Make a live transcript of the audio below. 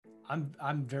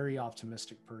I'm very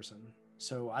optimistic person.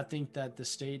 So I think that the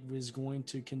state is going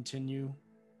to continue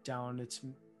down its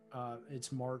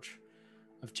march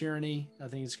of tyranny. I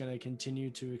think it's going to continue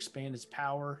to expand its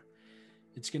power.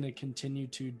 It's going to continue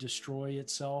to destroy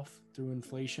itself through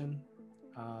inflation.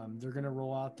 They're going to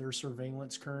roll out their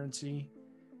surveillance currency,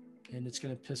 and it's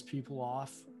going to piss people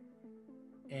off.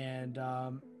 And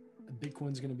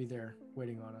Bitcoin's going to be there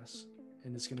waiting on us,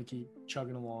 and it's going to keep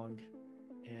chugging along.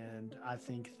 And I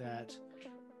think that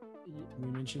we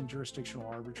mentioned jurisdictional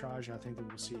arbitrage. I think that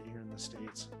we'll see it here in the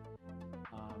States.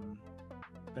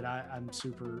 But I'm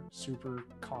super, super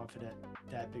confident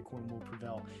that Bitcoin will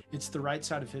prevail. It's the right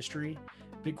side of history.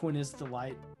 Bitcoin is the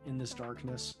light in this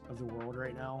darkness of the world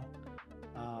right now.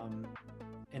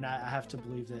 And I have to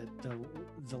believe that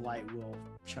the light will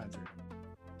shine through.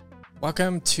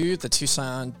 Welcome to the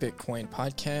Tucson Bitcoin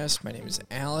Podcast. My name is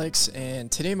Alex,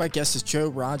 and today my guest is Joe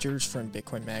Rogers from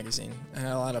Bitcoin Magazine. I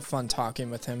had a lot of fun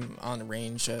talking with him on a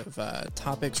range of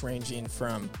topics ranging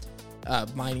from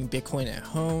mining Bitcoin at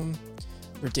home,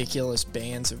 ridiculous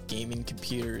bans of gaming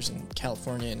computers in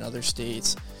California and other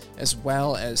states, as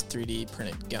well as 3D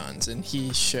printed guns. And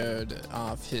he showed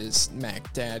off his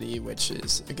Mac Daddy, which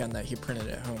is a gun that he printed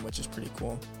at home, which is pretty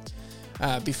cool.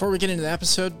 Before we get into the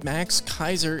episode, Max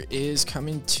Keiser is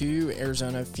coming to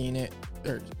Arizona, Phoenix,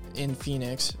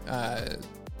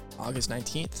 August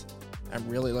 19th. I'm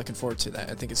really looking forward to that.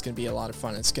 I think it's going to be a lot of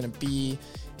fun. It's going to be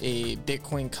a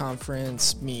Bitcoin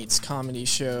conference meets comedy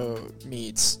show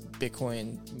meets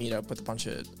Bitcoin meetup with a bunch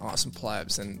of awesome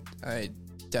plebs, and I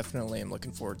definitely am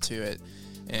looking forward to it,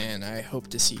 and I hope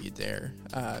to see you there.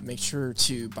 Make sure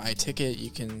to buy a ticket. You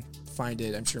can find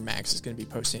it. I'm sure Max is going to be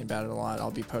posting about it a lot.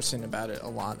 I'll be posting about it a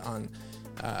lot on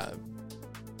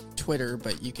Twitter,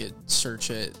 but you could search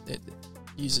it. It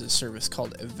uses a service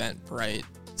called Eventbrite.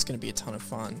 It's going to be a ton of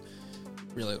fun.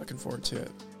 Really looking forward to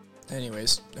it.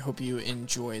 Anyways, I hope you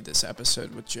enjoyed this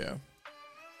episode with Joe.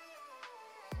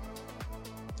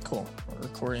 Cool. We're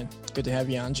recording. It's good to have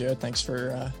you on, Joe. Thanks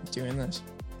for doing this.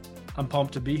 I'm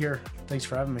pumped to be here. Thanks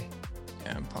for having me.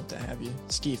 Yeah, I'm pumped to have you.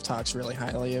 Skeef talks really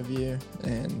highly of you,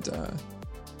 and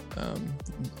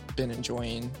been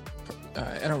enjoying.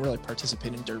 I don't really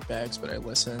participate in Dirtbags, but I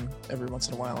listen every once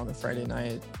in a while on a Friday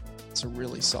night. It's a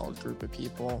really solid group of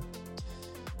people.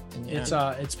 And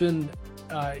yeah. It's been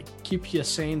keep you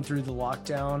sane through the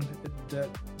lockdown. The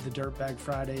Dirtbag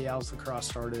Friday, Owls Lacrosse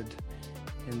started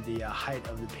in the height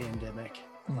of the pandemic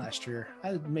last year.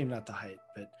 Maybe not the height,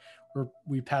 but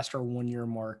we passed our 1 year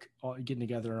mark, getting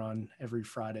together on every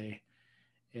Friday,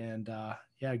 and a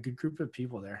good group of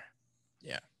people there.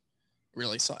 Yeah,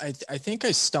 really. So I think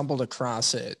I stumbled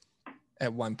across it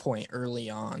at one point early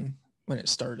on when it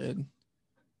started,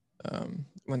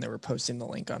 when they were posting the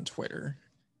link on Twitter,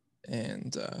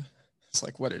 and it's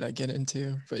like, what did I get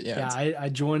into? But yeah, I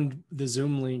joined the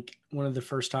Zoom link one of the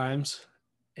first times,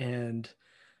 and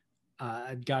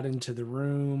I got into the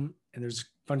room, and there's a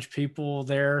bunch of people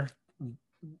there,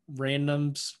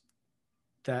 randoms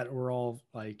that were all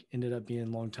like ended up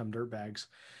being longtime dirtbags.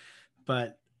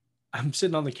 But I'm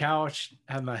sitting on the couch,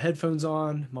 have my headphones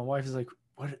on. My wife is like,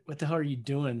 what the hell are you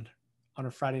doing on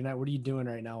a Friday night? What are you doing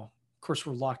right now? Of course,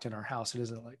 we're locked in our house. It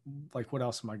isn't like what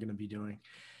else am I going to be doing?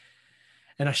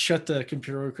 And I shut the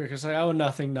computer real quick. I was like, oh,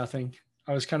 nothing.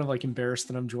 I was kind of like embarrassed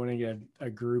that I'm joining a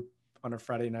group on a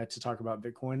Friday night to talk about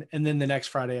Bitcoin. And then the next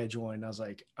Friday I joined. I was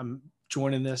like, I'm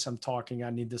joining this. I'm talking. I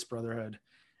need this brotherhood.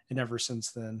 And ever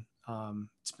since then,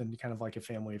 it's been kind of like a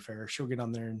family affair. She'll get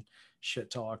on there and shit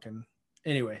talk. And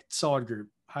anyway, solid group.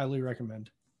 Highly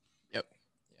recommend. Yep.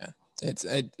 Yeah.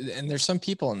 And there's some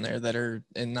people in there that are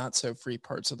in not so free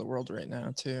parts of the world right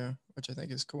now too, which I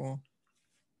think is cool.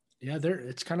 Yeah,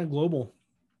 it's kind of global.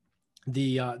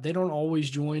 They don't always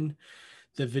join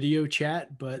the video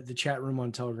chat, but the chat room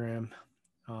on Telegram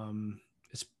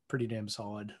is pretty damn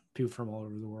solid. People from all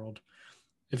over the world.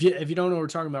 If you don't know what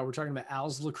we're talking about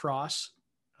Owls Lacrosse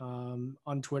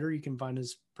on Twitter. You can find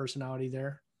his personality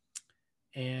there,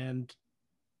 and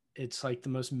it's like the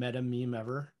most meta meme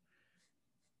ever.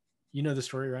 You know the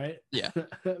story, right? Yeah.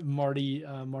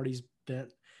 Marty's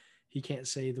bent. He can't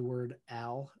say the word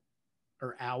owl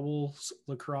or Owls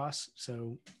Lacrosse,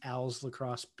 so Owls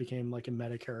Lacrosse became like a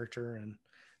meta character, and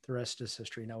the rest is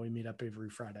history. Now we meet up every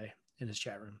Friday in his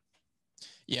chat room.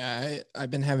 Yeah,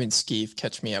 I've been having Skeef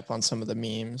catch me up on some of the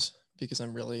memes because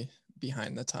I'm really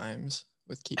behind the times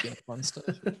with keeping up on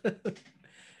stuff.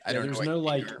 I don't know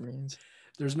what KR means.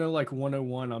 There's no like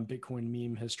 101 on Bitcoin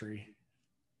meme history.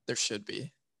 There should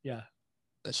be. Yeah.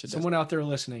 That should. Someone out there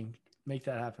listening, make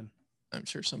that happen. I'm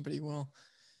sure somebody will.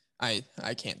 I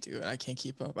can't do it. I can't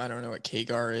keep up. I don't know what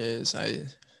KGAR is. I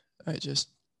just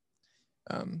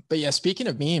But yeah, speaking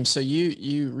of memes, so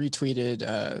you retweeted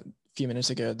a few minutes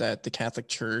ago that the Catholic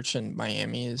Church in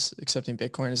Miami is accepting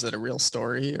Bitcoin. Is that a real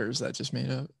story or is that just made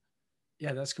up?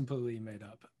 Yeah, that's completely made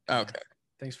up. Yeah. Okay.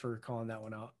 Thanks for calling that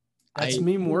one out. I That's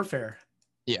meme warfare.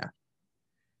 Yeah.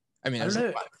 I mean, I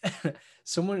don't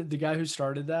there's know. The guy who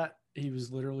started that, he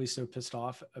was literally so pissed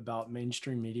off about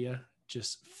mainstream media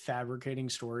just fabricating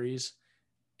stories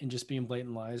and just being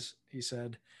blatant lies. He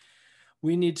said,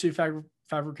 we need to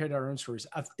fabricate our own stories.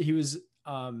 He was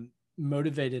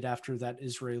motivated after that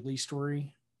Israeli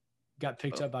story got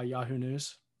picked up by Yahoo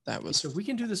News. That was so we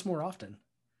can do this more often.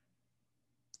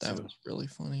 That was really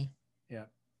funny. Yeah.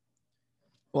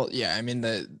 Well, yeah, I mean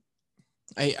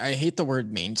I hate the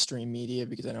word mainstream media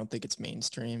because I don't think it's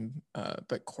mainstream,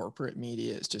 but corporate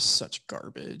media is just such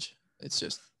garbage. It's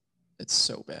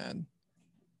so bad.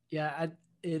 Yeah,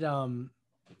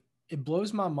 it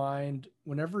blows my mind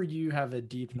whenever you have a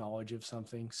deep knowledge of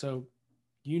something. So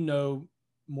you know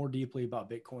more deeply about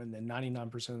Bitcoin than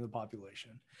 99% of the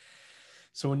population.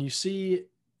 So when you see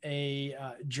a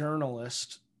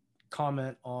journalist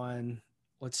comment on,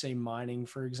 let's say, mining,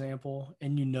 for example,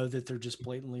 and you know that they're just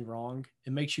blatantly wrong,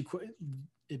 it makes you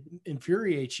it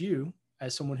infuriates you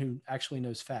as someone who actually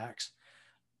knows facts.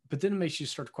 But then it makes you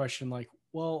start to question, like,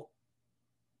 well,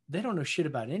 they don't know shit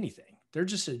about anything. They're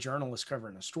just a journalist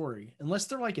covering a story. Unless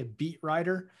they're like a beat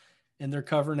writer and they're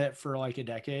covering it for like a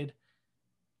decade,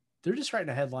 they're just writing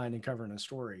a headline and covering a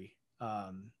story.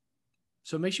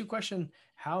 So it makes you question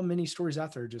how many stories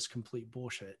out there are just complete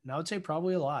bullshit. And I would say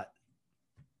probably a lot.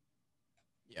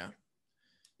 Yeah.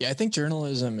 Yeah, I think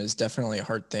journalism is definitely a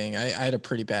hard thing. I had a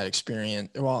pretty bad experience.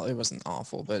 Well, it wasn't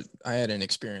awful, but I had an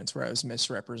experience where I was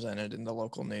misrepresented in the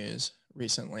local news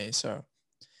recently. So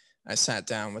I sat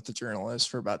down with the journalist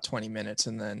for about 20 minutes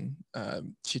and then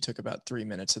she took about 3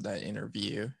 minutes of that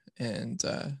interview and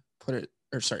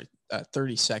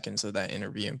 30 seconds of that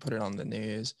interview and put it on the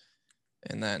news.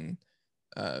 And then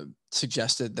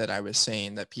suggested that I was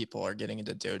saying that people are getting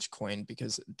into Dogecoin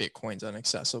because Bitcoin's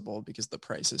inaccessible because the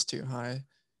price is too high.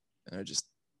 And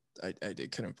I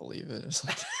couldn't believe it. It's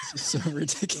like, this is so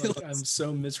ridiculous. Like, I'm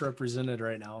so misrepresented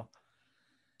right now.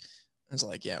 I was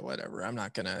like, yeah, whatever. I'm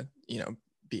not gonna,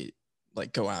 be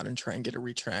like go out and try and get a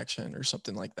retraction or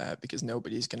something like that because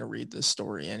nobody's gonna read this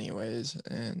story anyways.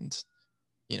 And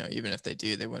even if they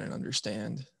do, they wouldn't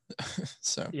understand.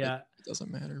 So yeah, it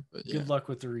doesn't matter. But good luck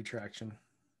with the retraction.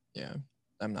 Yeah,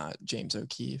 I'm not James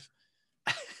O'Keefe.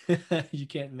 You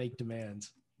can't make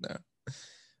demands. No.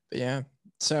 But yeah.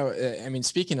 So, I mean,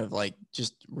 speaking of like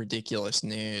just ridiculous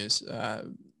news,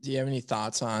 do you have any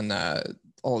thoughts on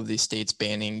all of these states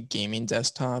banning gaming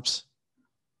desktops?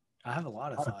 I have a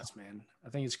lot of thoughts, man. I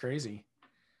think it's crazy.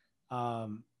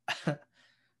 Would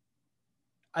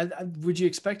you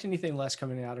expect anything less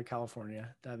coming out of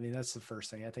California? I mean, that's the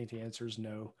first thing. I think the answer is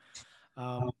no.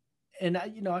 And I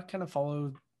kind of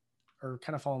fall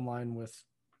in line with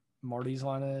Marty's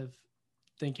line of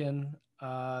thinking,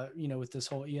 with this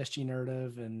whole ESG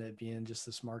narrative and it being just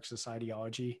this Marxist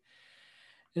ideology.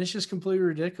 And it's just completely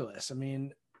ridiculous. I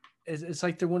mean, it's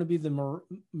like they want to be the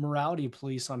morality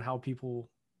police on how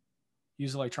people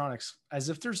use electronics, as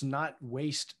if there's not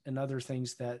waste and other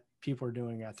things that people are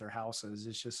doing at their houses.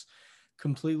 It's just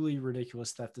completely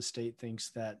ridiculous that the state thinks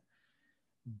that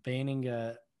banning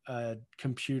a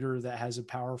computer that has a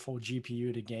powerful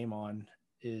GPU to game on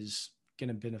is going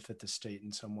to benefit the state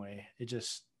in some way.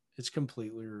 It's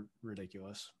completely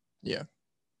ridiculous. Yeah.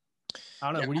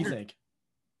 I don't know. What do you think?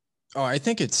 Oh, I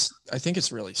think it's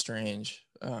really strange.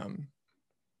 I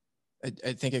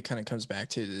think it kind of comes back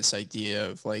to this idea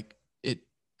of like it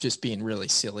just being really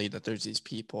silly that there's these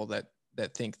people that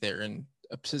think they're in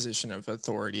a position of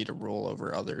authority to rule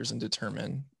over others and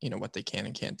determine, what they can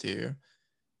and can't do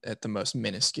at the most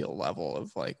minuscule level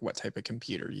of like what type of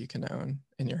computer you can own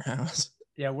in your house.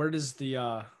 Yeah. Where does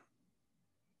the,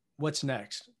 what's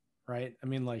next? Right. I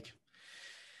mean, like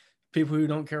people who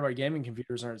don't care about gaming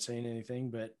computers aren't saying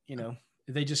anything, but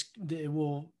it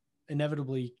will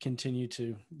inevitably continue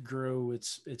to grow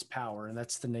its power. And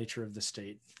that's the nature of the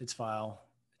state. It's vile.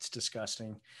 It's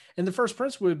disgusting. And the first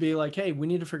principle would be like, hey, we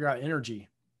need to figure out energy.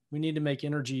 We need to make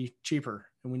energy cheaper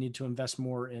and we need to invest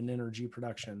more in energy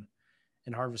production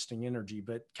and harvesting energy.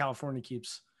 But California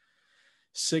keeps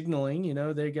signaling,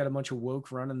 they got a bunch of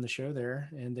woke running the show there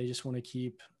and they just want to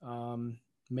keep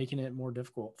making it more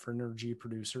difficult for energy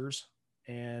producers.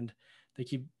 And they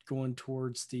keep going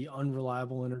towards the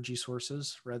unreliable energy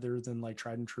sources rather than like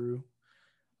tried and true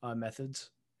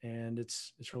methods. And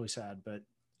it's really sad, but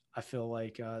I feel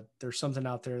like there's something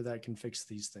out there that can fix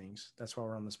these things. That's why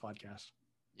we're on this podcast.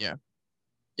 Yeah.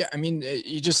 Yeah. I mean,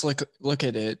 you just look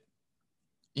at it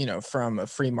from a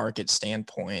free market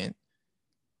standpoint,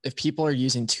 if people are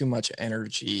using too much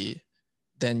energy,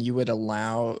 then you would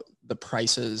allow the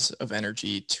prices of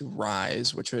energy to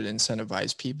rise, which would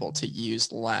incentivize people to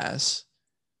use less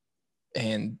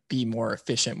and be more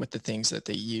efficient with the things that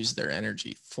they use their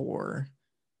energy for.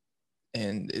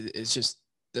 And it's just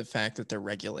the fact that they're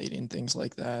regulating things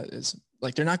like that is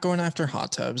like, they're not going after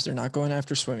hot tubs, they're not going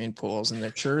after swimming pools, and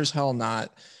they're sure as hell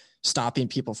not stopping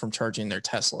people from charging their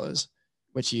Teslas,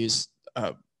 which use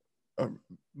a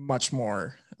much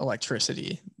more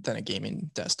electricity than a gaming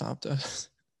desktop does.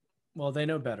 Well, they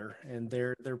know better, and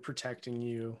they're protecting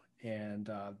you, and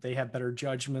they have better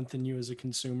judgment than you as a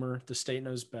consumer. The state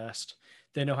knows best.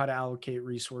 They know how to allocate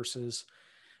resources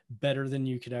better than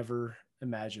you could ever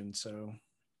imagine. So,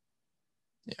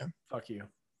 yeah, fuck you.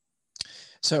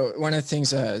 So one of the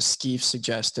things Skeef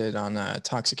suggested on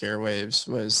Toxic Airwaves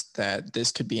was that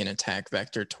this could be an attack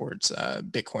vector towards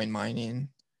Bitcoin mining.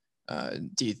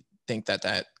 Do you think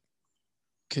that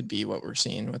could be what we're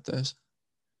seeing with this?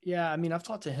 Yeah, I mean, I've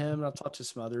talked to him and I've talked to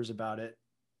some others about it,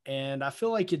 and I feel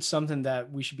like it's something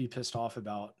that we should be pissed off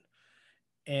about.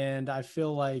 And I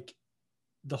feel like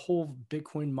the whole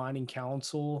Bitcoin mining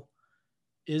council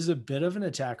is a bit of an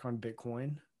attack on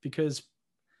Bitcoin, because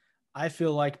I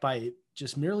feel like by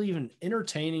just merely even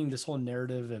entertaining this whole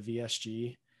narrative of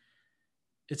ESG,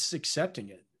 it's accepting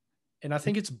it. And I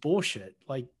think it's bullshit.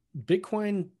 Like,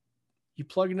 Bitcoin, you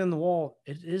plug it in the wall,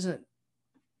 it isn't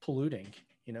polluting.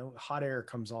 Hot air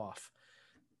comes off.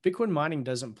 Bitcoin mining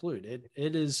doesn't pollute.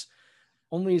 It is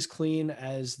only as clean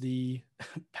as the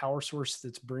power source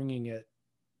that's bringing it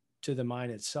to the mine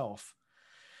itself.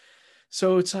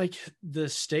 So it's like the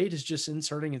state is just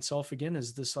inserting itself again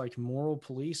as this like moral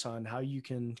police on how you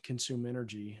can consume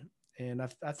energy. And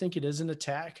I think it is an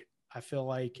attack. I feel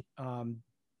like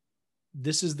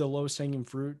this is the lowest hanging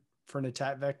fruit for an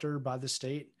attack vector by the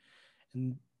state.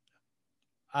 And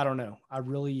I don't know. I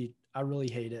really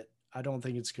hate it. I don't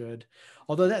think it's good.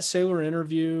 Although that Sailor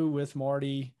interview with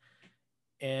Marty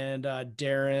and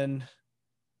Darren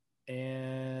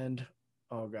and,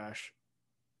 oh gosh,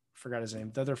 forgot his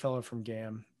name, the other fellow from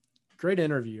GAM. Great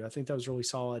interview. I think that was really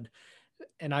solid.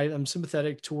 And I'm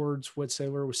sympathetic towards what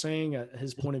Sailor was saying,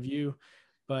 his point of view,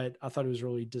 but I thought it was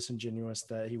really disingenuous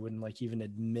that he wouldn't like even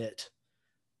admit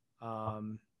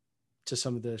to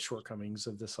some of the shortcomings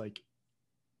of this, like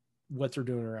what they're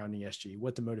doing around ESG,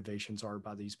 what the motivations are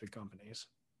by these big companies.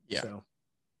 Yeah. So.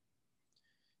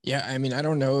 Yeah. I mean, I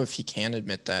don't know if he can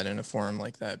admit that in a forum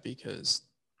like that, because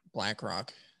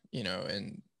BlackRock,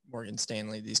 and Morgan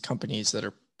Stanley, these companies that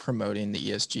are promoting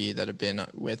the ESG that have been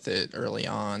with it early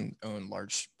on, own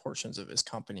large portions of his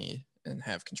company and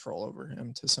have control over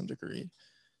him to some degree.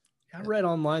 I read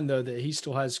online though that he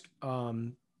still has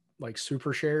like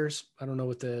super shares. I don't know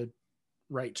what the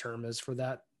right term is for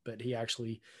that, but he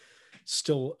actually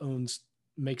still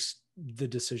makes the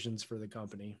decisions for the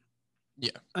company.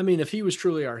 Yeah. I mean, if he was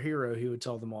truly our hero, he would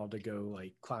tell them all to go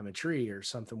like climb a tree or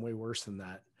something way worse than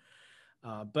that.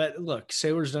 But look,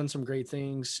 Sailor's done some great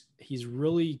things. He's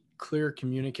really clear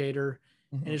communicator,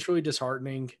 and it's really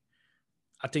disheartening.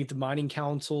 I think the mining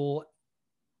council,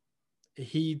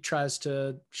 he tries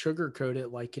to sugarcoat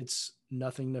it like it's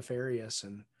nothing nefarious.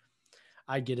 And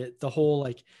I get it. The whole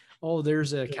like, oh,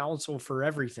 there's a council for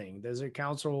everything. There's a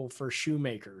council for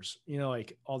shoemakers,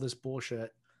 like all this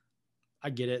bullshit.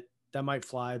 I get it. That might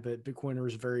fly, but Bitcoiner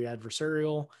is very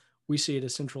adversarial. We see it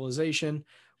as centralization.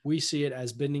 We see it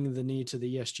as bending the knee to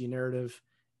the ESG narrative,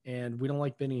 and we don't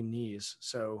like bending knees.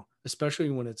 So especially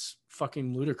when it's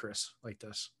fucking ludicrous like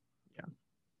this. Yeah.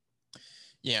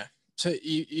 Yeah. So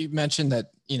you mentioned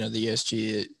that, the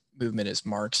ESG movement is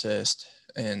Marxist,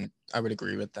 and I would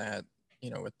agree with that,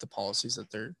 with the policies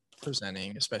that they're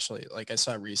presenting, especially like I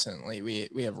saw recently,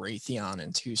 we have Raytheon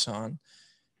in Tucson,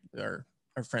 our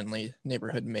friendly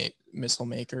neighborhood missile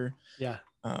maker. Yeah.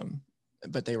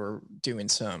 But they were doing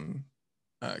some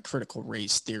critical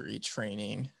race theory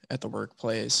training at the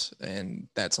workplace, and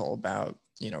that's all about,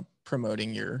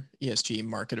 promoting your ESG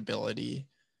marketability.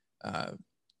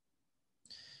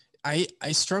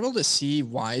 I struggle to see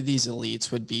why these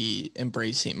elites would be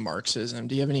embracing Marxism.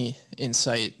 Do you have any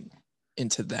insight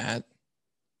into that?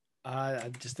 I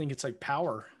just think it's like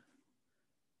power.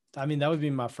 I mean, that would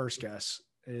be my first guess.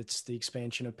 It's the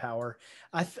expansion of power.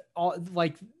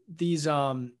 Like these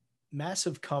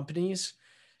massive companies,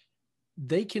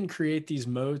 they can create these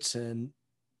moats and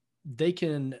they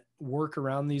can work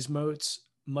around these moats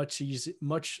much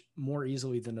more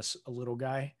easily than a little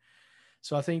guy.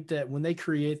 So I think that when they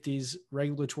create these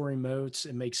regulatory moats,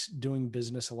 it makes doing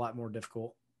business a lot more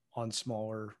difficult on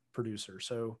smaller producers.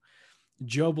 So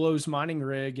Joe Blow's mining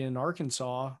rig in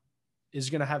Arkansas, is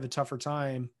going to have a tougher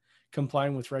time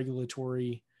complying with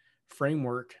regulatory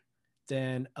framework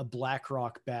than a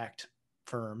BlackRock backed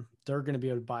firm. They're going to be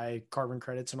able to buy carbon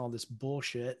credits and all this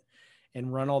bullshit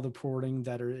and run all the reporting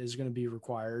that is going to be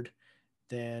required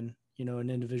than, an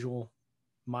individual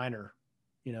miner,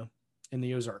 in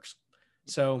the Ozarks.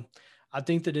 So I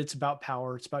think that it's about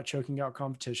power. It's about choking out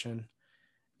competition,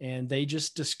 and they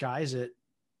just disguise it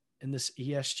in this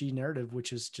ESG narrative,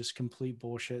 which is just complete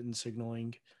bullshit and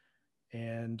signaling.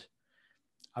 And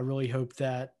I really hope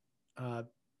that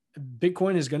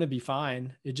Bitcoin is going to be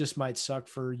fine. It just might suck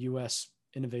for U.S.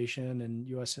 innovation and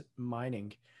U.S.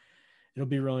 mining. It'll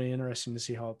be really interesting to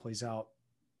see how it plays out.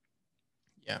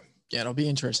 Yeah. It'll be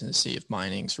interesting to see if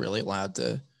mining's really allowed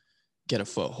to get a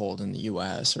foothold in the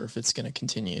U.S. or if it's going to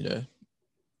continue to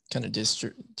kind of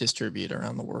distribute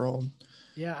around the world.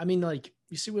 Yeah, I mean, like,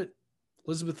 you see what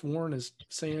Elizabeth Warren is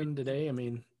saying today. I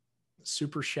mean,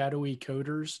 super shadowy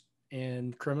coders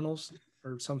and criminals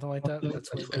or something like that.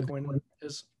 That's what Bitcoin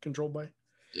is controlled by.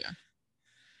 Yeah.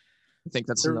 I think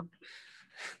that's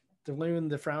they're leaving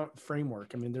the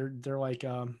framework. I mean, they're like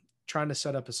trying to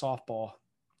set up a softball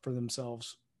for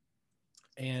themselves.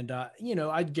 And,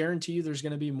 I'd guarantee you there's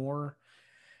going to be more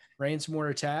ransomware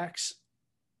attacks,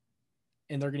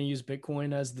 and they're going to use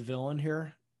Bitcoin as the villain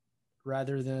here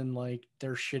rather than like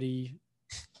their shitty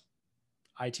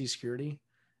IT security.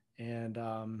 And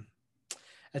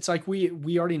it's like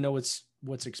we already know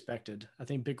what's expected. I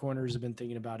think Bitcoiners have been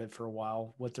thinking about it for a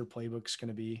while, what their playbook's going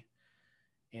to be.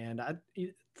 And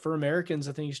for Americans,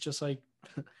 I think it's just like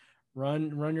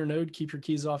run your node, keep your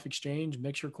keys off exchange,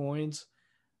 mix your coins,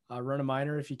 run a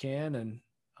miner if you can,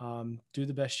 and do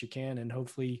the best you can. And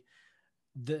hopefully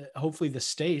the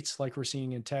states, like we're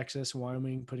seeing in Texas and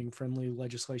Wyoming, putting friendly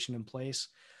legislation in place.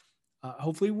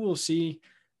 Hopefully we'll see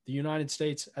the United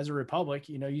States as a republic.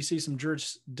 You see some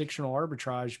jurisdictional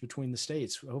arbitrage between the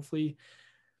states. Hopefully,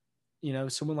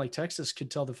 someone like Texas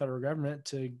could tell the federal government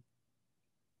to,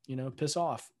 piss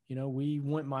off. We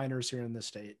want miners here in this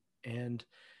state, and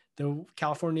the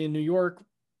California and New York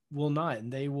will not, and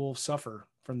they will suffer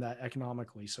from that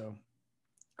economically. So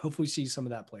hopefully see some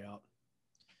of that play out.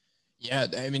 Yeah,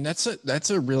 I mean that's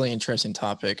a really interesting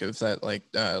topic of that, like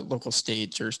local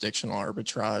state jurisdictional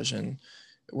arbitrage, and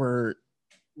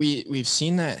we've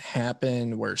seen that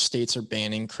happen where states are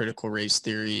banning critical race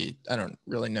theory. I don't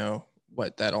really know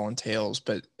what that all entails,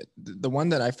 but the one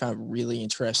that I found really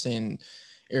interesting,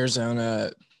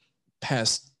 Arizona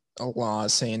passed a law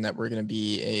saying that we're going to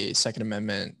be a Second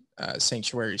Amendment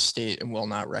sanctuary state and will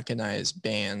not recognize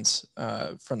bans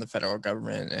from the federal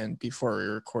government. And before we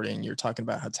were recording, you're talking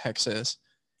about how Texas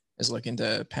is looking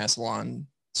to pass a law on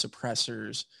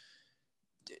suppressors.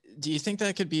 Do you think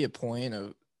that could be a point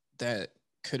of that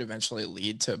could eventually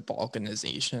lead to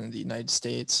balkanization of the United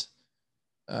States,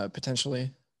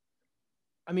 potentially?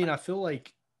 I mean, I feel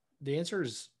like the answer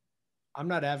is I'm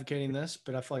not advocating this,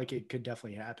 but I feel like it could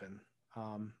definitely happen.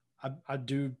 I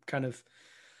do kind of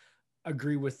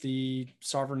agree with the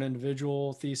sovereign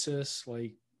individual thesis.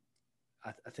 Like,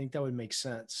 I think that would make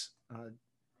sense. Our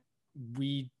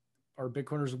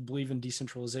Bitcoiners believe in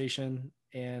decentralization,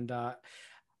 and I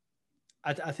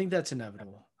think that's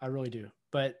inevitable. I really do.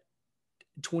 But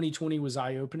 2020 was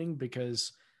eye-opening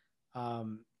because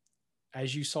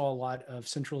as you saw a lot of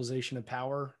centralization of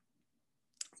power,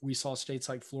 we saw states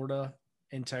like Florida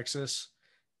and Texas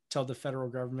tell the federal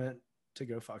government to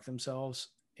go fuck themselves.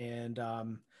 And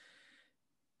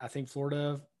I think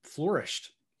Florida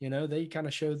flourished. They kind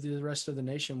of showed the rest of the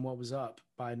nation what was up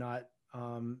by not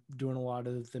doing a lot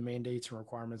of the mandates and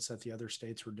requirements that the other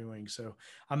states were doing. So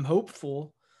I'm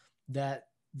hopeful that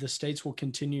the states will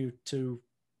continue to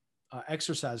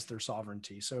exercise their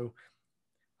sovereignty. So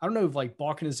I don't know if like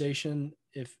balkanization,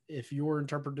 if your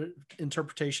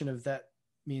interpretation of that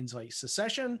means like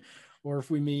secession, or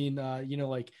if we mean,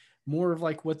 like more of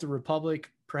like what the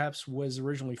republic perhaps was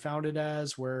originally founded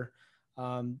as, where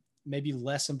maybe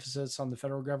less emphasis on the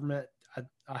federal government.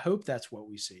 I hope that's what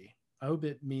we see. I hope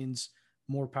it means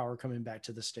more power coming back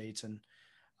to the states and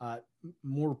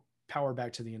more power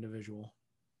back to the individual.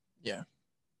 Yeah.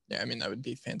 I mean, that would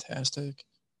be fantastic.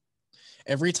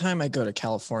 Every time I go to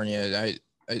California,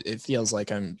 it feels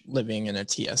like I'm living in a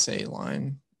TSA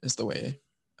line is the way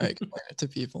I explain it to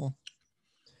people.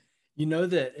 You know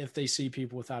that if they see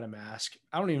people without a mask,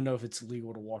 I don't even know if it's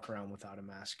legal to walk around without a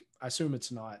mask. I assume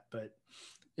it's not, but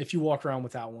if you walk around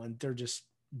without one, they're just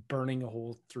burning a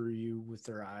hole through you with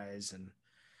their eyes. And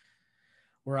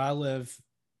where I live,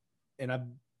 and I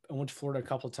went to Florida a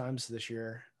couple of times this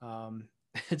year,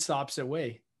 it's the opposite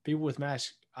way. People with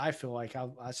masks, I feel like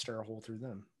I stare a hole through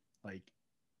them. Like,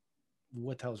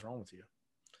 what the hell's wrong with you?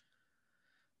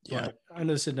 Yeah. But I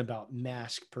know this isn't about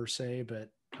mask per se,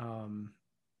 but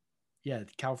yeah,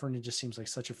 California just seems like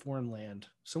such a foreign land.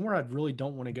 Somewhere I really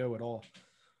don't want to go at all.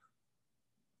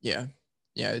 Yeah.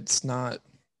 Yeah. It's not.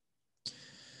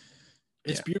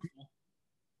 It's Yeah, beautiful.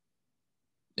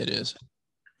 it is.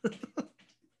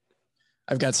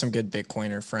 I've got some good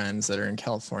Bitcoiner friends that are in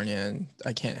California, and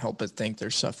I can't help but think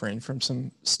they're suffering from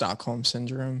some Stockholm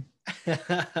syndrome.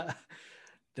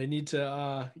 They need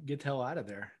to get the hell out of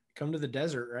there. Come to the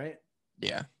desert, right?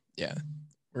 Yeah. Yeah.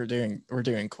 We're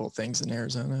doing cool things in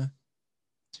Arizona.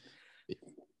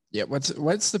 Yeah. What's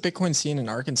the Bitcoin scene in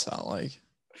Arkansas like?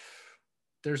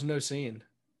 There's no scene.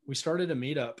 We started a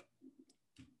meetup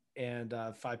and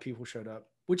 5 people showed up,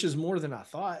 which is more than I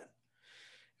thought.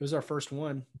 It was our first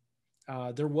one.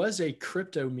 There was a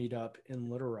crypto meetup in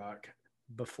Little Rock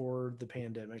before the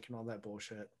pandemic and all that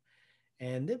bullshit.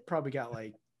 And it probably got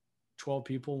like 12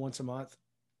 people once a month,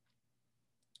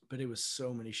 but it was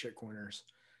so many shitcoiners.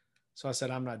 So I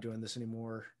said, I'm not doing this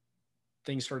anymore.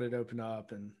 Things started to open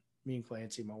up, and me and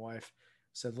Clancy, my wife,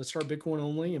 said, let's start Bitcoin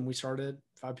only. And we started,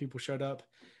 5 people showed up.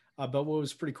 But what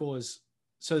was pretty cool is,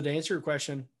 so to answer your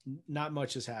question, not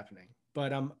much is happening,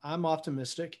 but I'm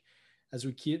optimistic as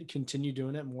we continue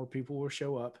doing it, more people will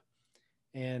show up.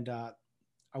 And I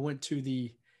went to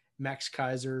the Max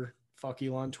Kaiser Fuck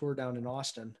Elon tour down in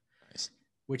Austin, Nice.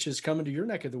 which is coming to your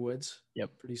neck of the woods.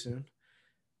 Yep. Pretty soon.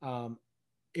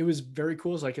 It was very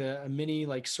cool. It's like a mini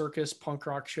like circus punk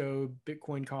rock show,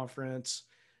 Bitcoin conference,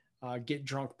 get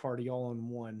drunk party all in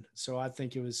one. So I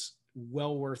think it was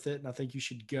well worth it. And I think you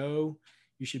should go.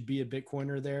 You should be a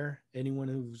Bitcoiner there. Anyone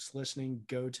who's listening,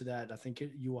 go to that. I think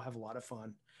you will have a lot of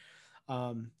fun.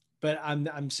 But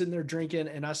I'm sitting there drinking,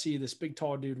 and I see this big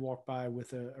tall dude walk by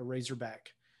with a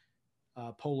Razorback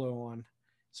polo on.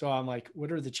 So I'm like,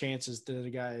 what are the chances that a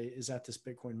guy is at this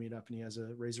Bitcoin meetup and he has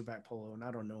a Razorback polo, and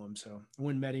I don't know him. So I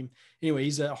went and met him. Anyway,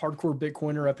 he's a hardcore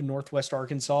Bitcoiner up in Northwest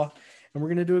Arkansas, and we're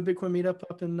going to do a Bitcoin meetup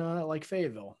up in like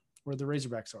Fayetteville where the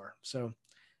Razorbacks are. So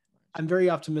I'm very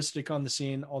optimistic on the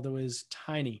scene, although it is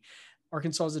tiny.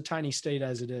 Arkansas is a tiny state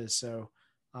as it is. So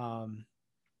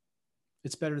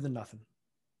it's better than nothing.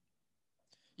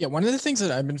 Yeah, one of the things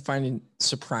that I've been finding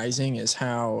surprising is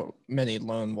how many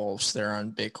lone wolves there are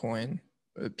on Bitcoin.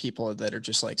 People that are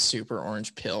just like super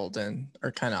orange pilled and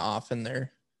are kind of off in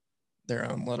their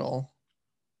own little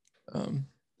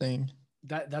thing.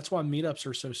 That's why meetups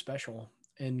are so special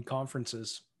in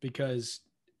conferences, because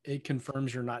it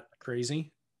confirms you're not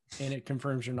crazy and it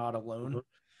confirms you're not alone.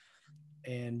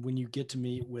 And when you get to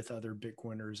meet with other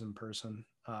Bitcoiners in person,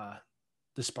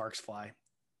 the sparks fly.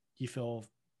 You feel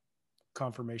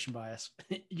confirmation bias.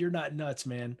 You're not nuts,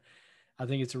 man. I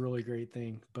think it's a really great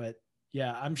thing. But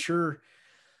yeah, I'm sure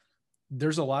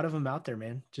there's a lot of them out there,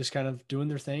 man, just kind of doing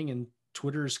their thing. And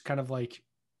Twitter's probably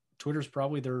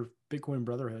their Bitcoin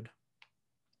brotherhood.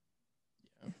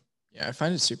 Yeah, I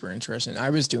find it super interesting. I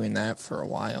was doing that for a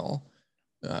while,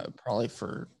 probably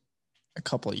for a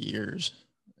couple of years,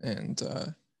 and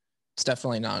it's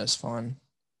definitely not as fun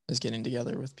as getting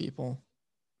together with people.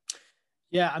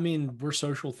 Yeah, I mean, we're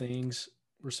social things,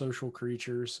 we're social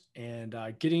creatures, and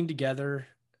getting together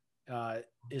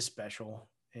is special.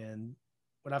 And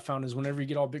what I found is whenever you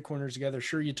get all Bitcoiners together,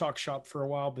 sure, you talk shop for a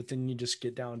while, but then you just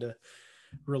get down to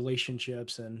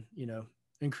relationships and,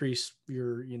 increase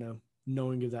your,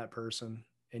 knowing of that person,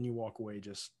 and you walk away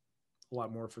just a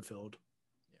lot more fulfilled.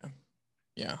 Yeah.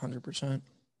 Yeah. 100%.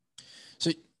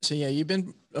 So yeah, you've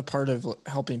been a part of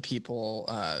helping people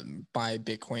buy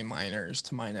Bitcoin miners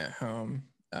to mine at home.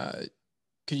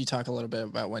 Could you talk a little bit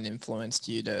about what influenced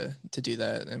you to do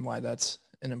that and why that's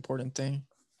an important thing?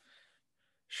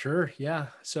 Sure. Yeah.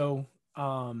 So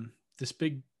this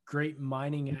big, great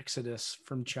mining exodus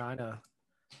from China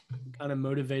kind of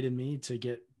motivated me to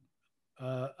get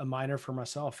a miner for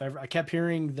myself. I kept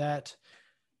hearing that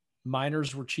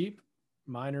miners were cheap,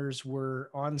 miners were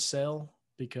on sale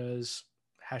because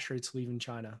hash rates leaving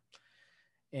China.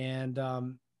 And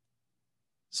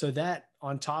so that,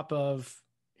 on top of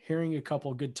hearing a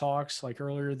couple of good talks, like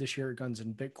earlier this year at Guns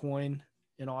and Bitcoin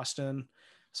in Austin,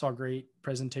 saw a great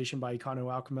presentation by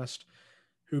Econo Alchemist,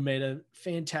 who made a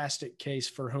fantastic case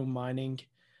for home mining.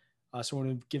 So I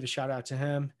want to give a shout out to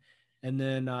him. And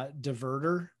then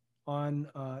Diverter on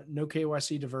No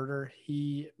KYC Diverter,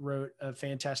 he wrote a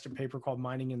fantastic paper called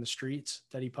Mining in the Streets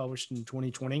that he published in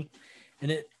 2020.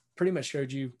 And it pretty much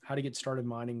showed you how to get started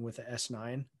mining with the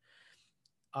S9.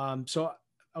 So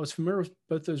I was familiar with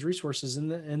both those resources, and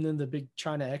then the big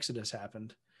China exodus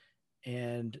happened.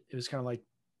 And it was kind of like,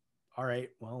 all right,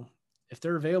 well, if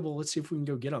they're available, let's see if we can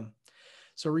go get them.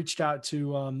 So I reached out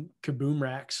to Kaboom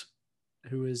Racks,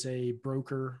 who is a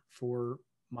broker for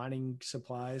mining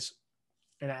supplies,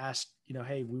 and I asked,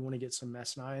 hey, we want to get some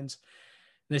S9s.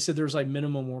 They said there's like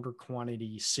minimum order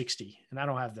quantity 60, and I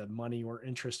don't have the money or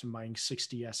interest in buying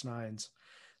 60 S9s.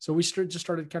 So we just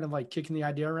started kind of like kicking the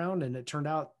idea around, and it turned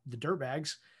out the dirt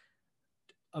bags,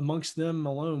 amongst them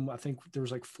alone, I think there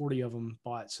was like 40 of them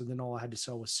bought. So then all I had to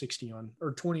sell was 60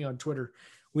 or 20 on Twitter.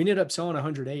 We ended up selling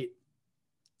 108.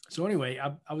 So anyway,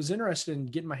 I was interested in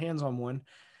getting my hands on one.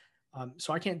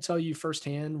 So I can't tell you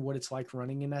firsthand what it's like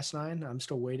running an S9. I'm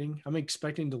still waiting. I'm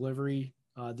expecting delivery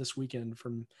this weekend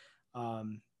from,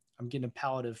 I'm getting a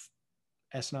pallet of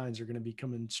S9s are going to be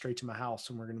coming straight to my house,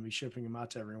 and we're going to be shipping them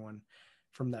out to everyone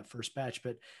from that first batch.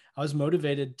 But I was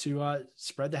motivated to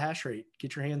spread the hash rate,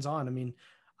 get your hands on. I mean,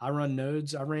 I run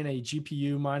nodes. I ran a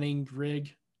GPU mining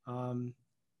rig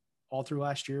all through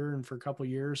last year and for a couple of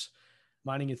years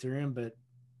mining Ethereum. But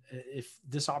if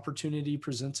this opportunity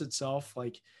presents itself,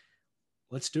 like,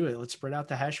 let's do it. Let's spread out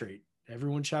the hash rate.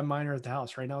 Everyone should have a miner at the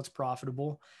house. Right now it's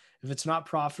profitable. If it's not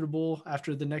profitable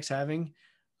after the next halving,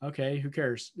 okay, who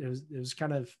cares? It was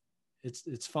kind of,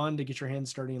 it's fun to get your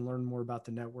hands dirty and learn more about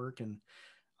the network. And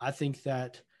I think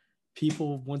that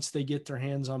people, once they get their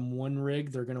hands on one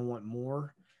rig, they're going to want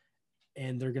more,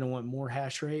 and they're going to want more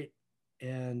hash rate.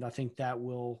 And I think that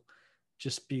will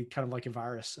just be kind of like a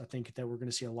virus. I think that we're going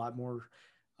to see a lot more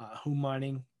home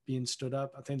mining being stood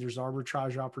up. I think there's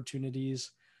arbitrage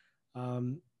opportunities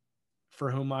for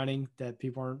home mining that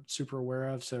people aren't super aware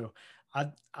of. So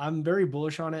I'm very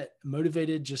bullish on it,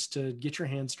 motivated just to get your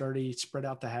hands dirty, spread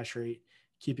out the hash rate,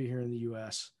 keep it here in the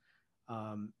US.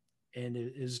 And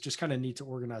it is just kind of neat to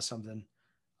organize something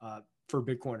for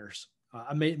Bitcoiners.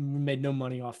 I made no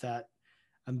money off that.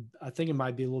 I think it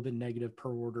might be a little bit negative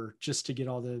per order just to get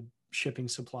all the shipping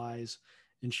supplies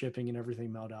and shipping and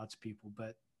everything mailed out to people.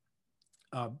 But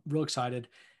real excited.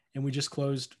 And we just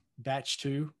closed batch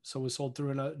 2. So we sold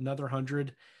through another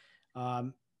 100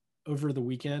 over the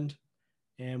weekend.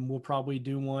 And we'll probably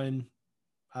do one,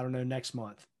 I don't know, next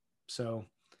month. So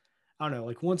I don't know,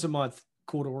 like once a month,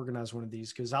 cool to organize one of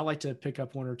these, because I like to pick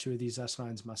up 1 or 2 of these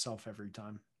S9s myself every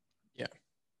time.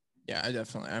 Yeah,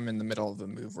 I'm in the middle of a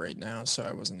move right now, so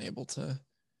I wasn't able to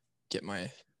get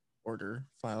my order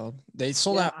filed. They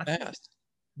sold out fast.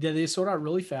 Yeah, they sold out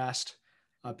really fast.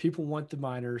 People want the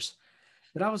miners,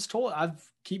 but I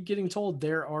keep getting told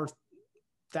there are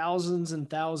thousands and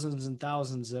thousands and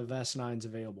thousands of S9s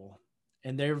available,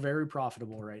 and they're very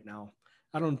profitable right now.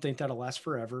 I don't think that'll last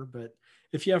forever, but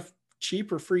if you have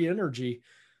cheap or free energy,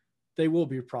 they will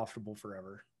be profitable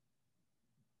forever.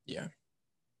 Yeah.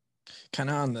 Kind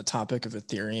of on the topic of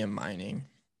Ethereum mining.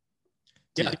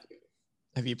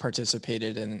 Have you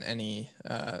participated in any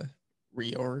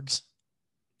reorgs?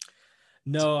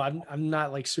 No, I'm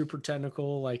not like super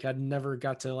technical. Like I never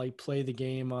got to like play the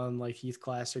game on like ETH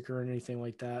Classic or anything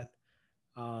like that.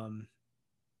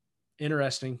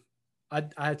 Interesting. I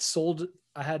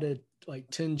had a like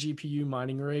 10 GPU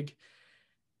mining rig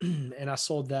and I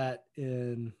sold that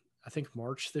in, I think,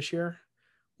 March this year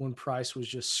when price was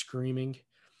just screaming.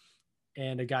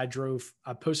 And a guy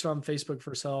I posted on Facebook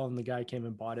for sale, and the guy came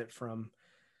and bought it from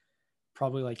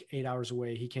probably like 8 hours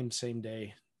away. He came the same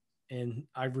day, and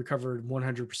I recovered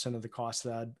 100% of the cost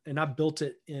of that. And I built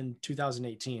it in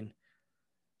 2018.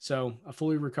 So I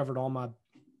fully recovered all my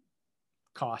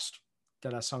cost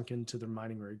that I sunk into the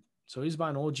mining rig. So he's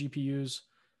buying old GPUs,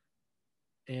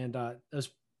 and it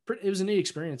was a neat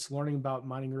experience learning about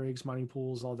mining rigs, mining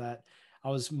pools, all that.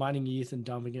 I was mining ETH and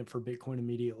dumping it for Bitcoin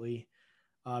immediately.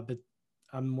 But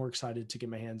I'm more excited to get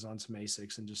my hands on some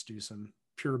ASICs and just do some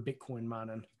pure Bitcoin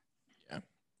mining. Yeah.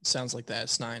 Sounds like the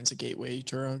S9's a gateway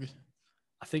drug.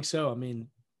 I think so. I mean,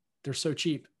 they're so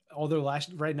cheap. Although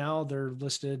right now they're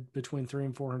listed between $300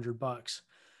 and $400.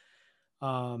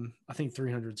 I think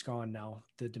 300's gone now.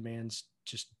 The demand's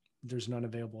just, there's none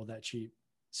available that cheap.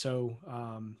 So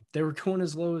they were going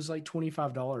as low as like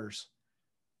 $25.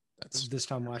 That's this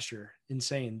time last year.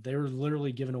 Insane. They were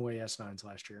literally giving away S9s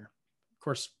last year. Of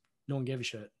course, no one gave a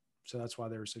shit. So that's why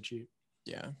they were so cheap.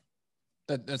 Yeah.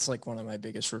 That's like one of my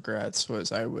biggest regrets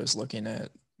was I was looking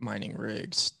at mining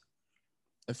rigs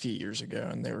a few years ago,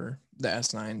 and the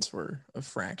S9s were a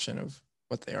fraction of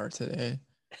what they are today.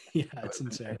 Yeah, it's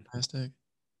insane. Fantastic.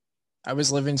 I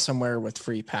was living somewhere with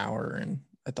free power, and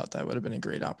I thought that would have been a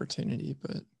great opportunity,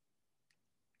 but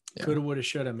yeah. Coulda, woulda,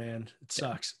 shoulda, man. It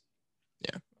sucks.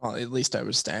 Yeah. Well, at least I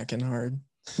was stacking hard.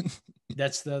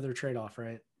 That's the other trade-off,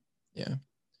 right? Yeah.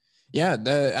 Yeah.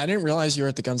 I didn't realize you were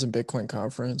at the Guns and Bitcoin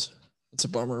conference. It's a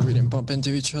bummer we didn't bump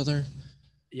into each other.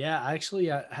 Yeah,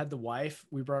 actually, I had the wife.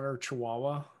 We brought our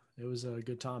Chihuahua. It was a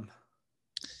good time.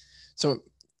 So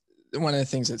one of the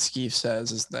things that Skeef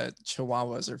says is that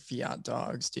Chihuahuas are fiat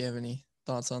dogs. Do you have any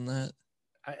thoughts on that?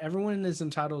 Everyone is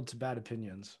entitled to bad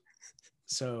opinions.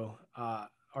 So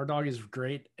our dog is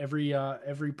great. Every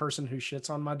person who shits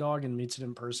on my dog and meets it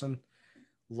in person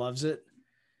loves it.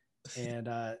 And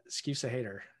Skeef's a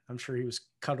hater. I'm sure he was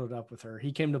cuddled up with her.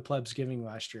 He came to Plebsgiving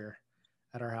last year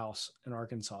at our house in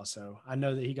Arkansas. So I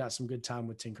know that he got some good time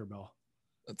with Tinkerbell.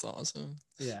 That's awesome.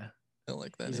 Yeah. I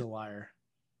like that. He's a liar.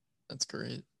 That's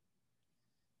great.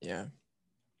 Yeah.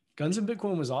 Guns and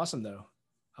Bitcoin was awesome though.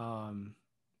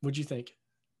 What'd you think?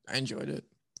 I enjoyed it.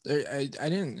 I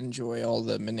didn't enjoy all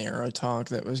the Monero talk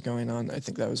that was going on. I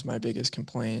think that was my biggest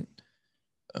complaint.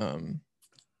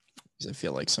 Because I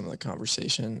feel like some of the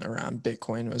conversation around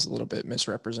Bitcoin was a little bit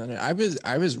misrepresented. I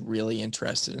was really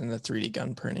interested in the 3D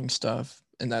gun printing stuff,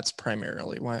 and that's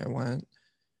primarily why I went.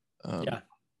 Yeah.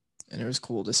 And it was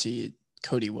cool to see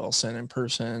Cody Wilson in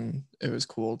person. It was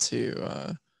cool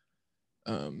to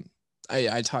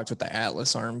I talked with the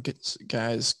Atlas Arm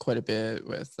guys quite a bit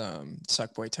with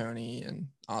Suckboy Tony and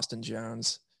Austin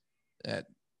Jones at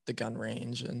the gun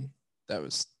range, and that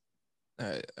was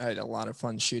I had a lot of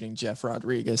fun shooting Jeff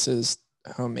Rodriguez's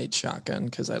homemade shotgun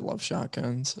because I love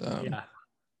shotguns. Yeah,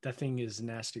 that thing is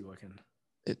nasty looking.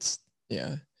 It's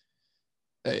yeah.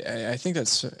 I think I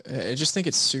just think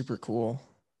it's super cool.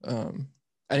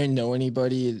 I didn't know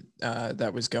anybody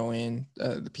that was going.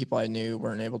 The people I knew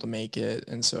weren't able to make it.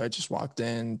 And so I just walked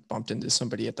in, bumped into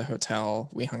somebody at the hotel.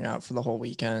 We hung out for the whole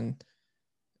weekend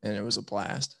and it was a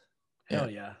blast. Hell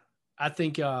yeah. I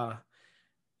think it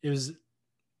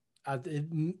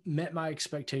met my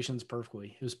expectations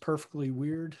perfectly. It was perfectly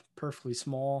weird, perfectly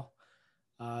small,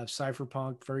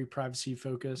 cypherpunk, very privacy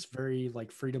focused, very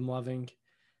like freedom loving.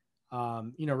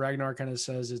 Ragnar kind of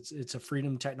says it's a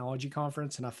freedom technology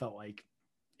conference, and I felt like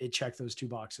it checked those two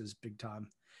boxes big time.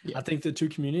 Yeah. I think the two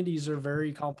communities are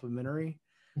very complementary.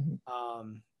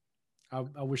 Mm-hmm.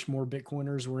 I wish more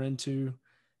Bitcoiners were into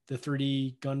the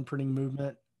 3D gun printing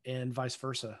movement and vice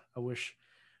versa. I wish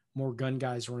more gun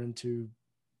guys were into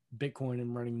Bitcoin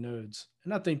and running nodes.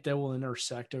 And I think they will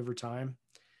intersect over time.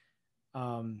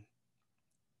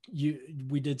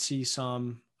 We did see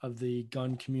some of the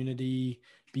gun community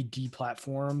be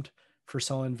deplatformed for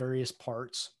selling various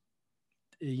parts.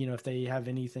 If they have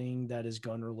anything that is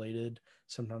gun related,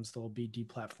 sometimes they'll be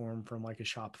deplatformed from like a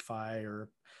Shopify or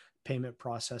payment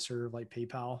processor like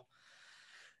PayPal.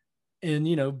 And,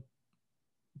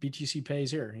 BTC Pay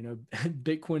is here,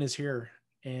 Bitcoin is here.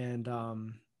 And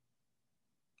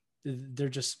they're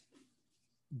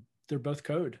both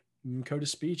code. Code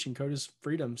is speech and code is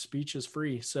freedom. Speech is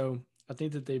free. So I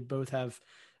think that they both have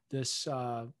this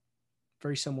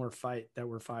very similar fight that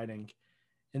we're fighting,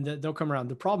 and that they'll come around.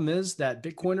 The problem is that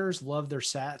Bitcoiners love their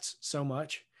sats so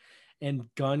much, and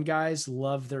gun guys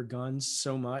love their guns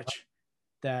so much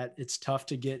that it's tough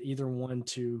to get either one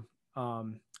to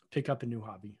pick up a new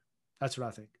hobby. That's what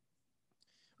I think.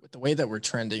 With the way that we're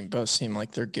trending, both seem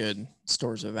like they're good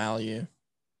stores of value.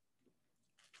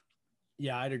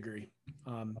 Yeah, I'd agree.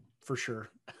 For sure.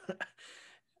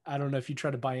 I don't know if you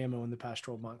tried to buy ammo in the past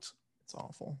 12 months. It's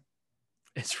awful.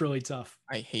 It's really tough.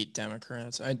 I hate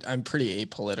Democrats. I'm pretty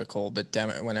apolitical, but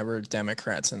whenever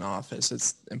Democrats in office,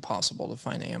 it's impossible to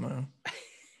find ammo.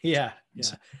 Yeah.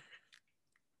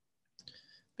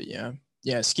 But yeah.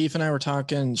 Skeef and I were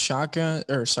talking shotgun,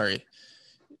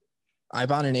 I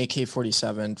bought an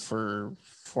AK-47 for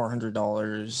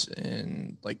 $400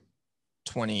 in like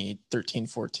 2013,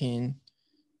 14.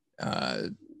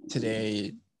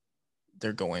 Today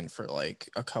they're going for like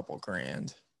a couple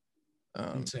grand.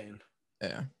 Insane.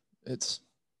 Yeah, it's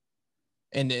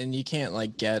and you can't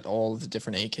like get all the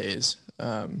different AKs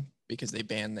because they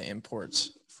banned the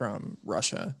imports from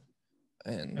Russia.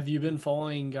 And have you been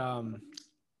following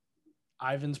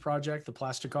Ivan's project, the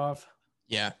Plastikov?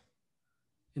 Yeah.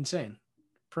 Insane.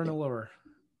 Print a lower.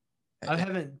 I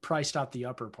haven't priced out the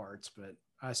upper parts, but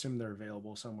I assume they're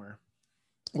available somewhere.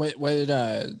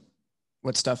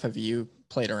 What stuff have you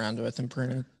played around with and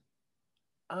printed?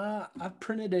 I've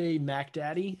printed a Mac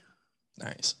Daddy.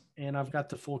 Nice. And I've got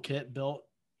the full kit built,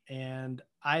 and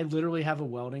I literally have a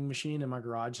welding machine in my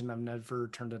garage, and I've never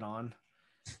turned it on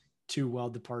to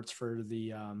weld the parts for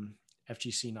the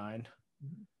FGC9.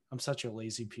 I'm such a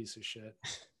lazy piece of shit.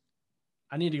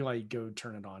 I need to like go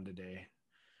turn it on today.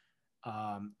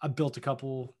 I built a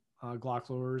couple Glock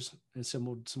lowers and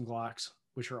assembled some Glocks,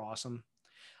 which are awesome.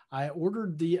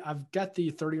 I've got the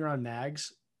 30 round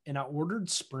mags, and I ordered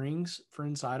springs for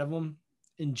inside of them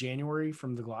in January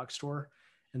from the Glock store,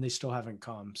 and they still haven't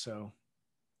come. So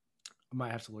I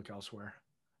might have to look elsewhere.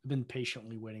 I've been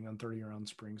patiently waiting on 30 round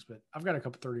springs, but I've got a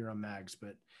couple 30 round mags,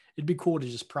 but it'd be cool to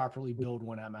just properly build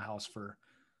one at my house for,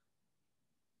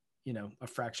 a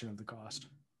fraction of the cost.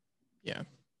 Yeah.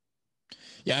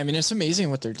 Yeah. I mean, it's amazing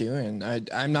what they're doing.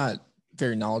 I'm not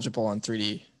very knowledgeable on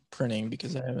 3D printing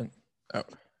because I haven't.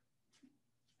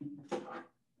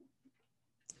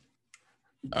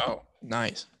 Oh,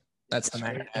 nice. That's the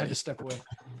Mac I had Daddy. to step away.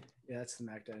 Yeah, that's the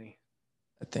Mac Daddy.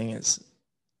 That thing is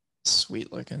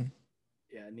sweet looking.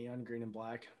 Yeah, neon green and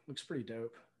black. Looks pretty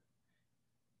dope.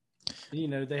 And, you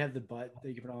know, they have the butt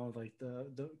they can put on with like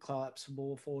the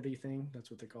collapsible foldy thing.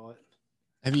 That's what they call it.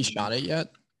 Have you shot it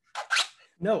yet?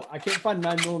 No, I can't find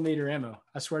 9mm ammo.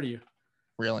 I swear to you.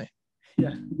 Really?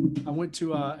 Yeah. I went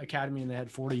to Academy and they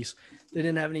had 40s. They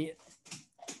didn't have any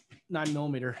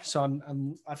 9mm. So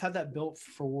I've had that built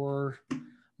for a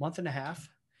month and a half.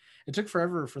 It took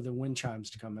forever for the wind chimes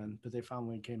to come in, but they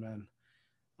finally came in.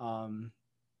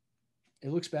 It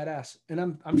looks badass,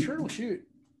 and I'm sure it'll shoot.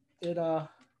 It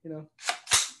you know,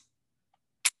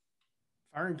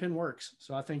 firing pin works.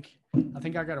 So I think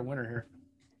I got a winner here.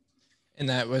 And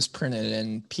that was printed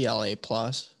in PLA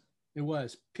Plus. It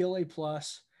was PLA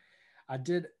Plus. I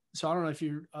did. So I don't know if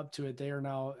you're up to it. They are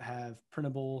now have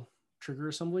printable trigger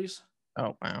assemblies.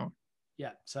 Oh, wow.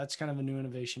 Yeah. So that's kind of a new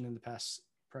innovation in the past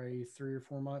probably 3 or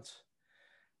 4 months.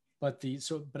 But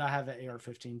I have an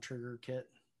AR-15 trigger kit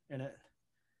in it.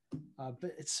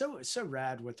 But it's so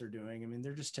rad what they're doing. I mean,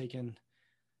 they're just taking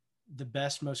the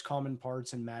best, most common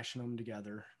parts and mashing them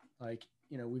together. Like,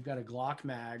 you know, we've got a Glock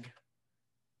mag.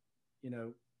 You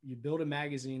know, you build a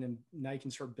magazine and now you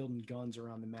can start building guns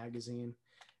around the magazine.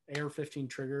 AR-15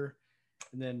 trigger,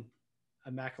 and then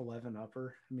a Mac 11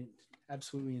 upper. I mean,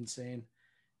 absolutely insane.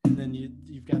 And then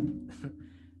you've got,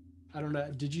 I don't know.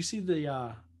 Did you see the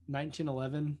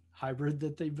 1911 hybrid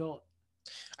that they built?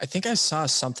 I think I saw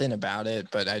something about it,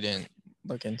 but I didn't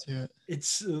look into it. It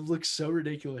looks so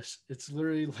ridiculous. It's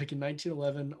literally like a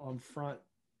 1911 on front.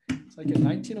 It's like a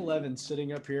 1911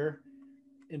 sitting up here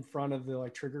in front of the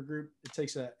like trigger group. It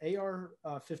takes a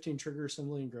AR-15 trigger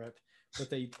assembly and grip, but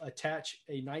they attach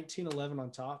a 1911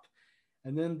 on top,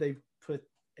 and then they put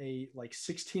a like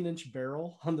 16-inch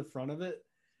barrel on the front of it.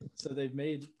 So they've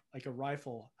made like a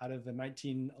rifle out of the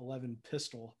 1911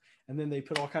 pistol, and then they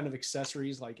put all kind of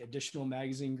accessories like additional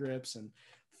magazine grips and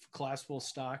collapsible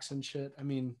stocks and shit. I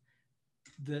mean,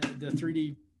 the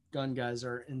 3D gun guys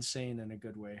are insane in a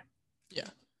good way. Yeah.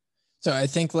 So I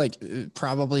think like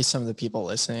probably some of the people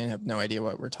listening have no idea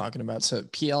what we're talking about. So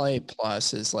PLA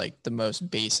Plus is like the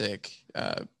most basic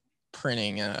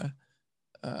printing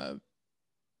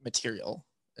material.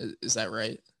 Is that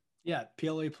right? Yeah,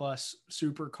 PLA Plus,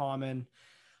 super common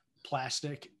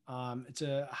plastic. It's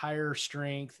a higher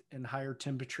strength and higher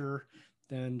temperature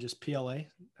than just PLA.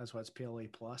 That's why it's PLA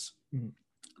Plus. Mm-hmm.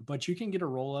 But you can get a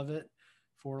roll of it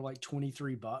for like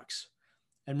 $23.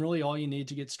 And really all you need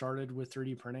to get started with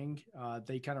 3D printing,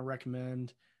 they kind of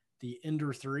recommend the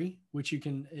Ender 3, which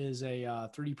is a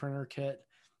 3D printer kit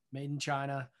made in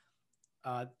China.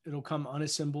 It'll come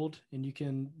unassembled and you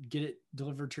can get it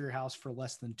delivered to your house for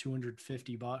less than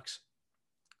 $250.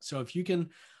 So if you can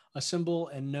assemble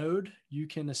a node, you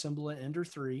can assemble an Ender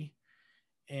 3,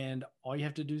 and all you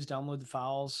have to do is download the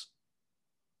files,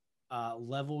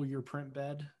 level your print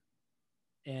bed,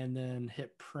 and then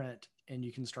hit print, and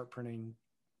you can start printing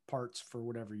parts for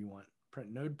whatever you want.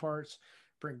 Print node parts,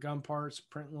 print gun parts,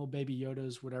 print little baby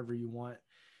Yodas, whatever you want.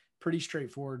 Pretty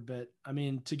straightforward, but I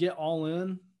mean, to get all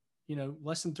in, you know,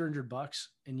 less than $300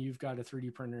 and you've got a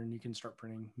 3D printer and you can start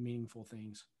printing meaningful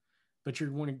things. But you're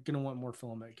going to want more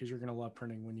filament because you're going to love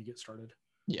printing when you get started.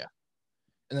 Yeah.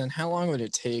 And then how long would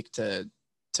it take to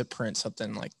print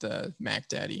something like the Mac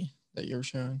Daddy that you're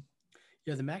showing?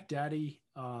 Yeah, the Mac Daddy,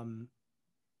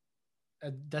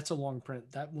 that's a long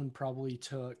print. That one probably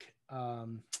took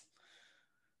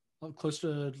close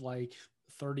to like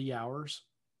 30 hours.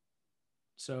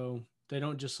 So they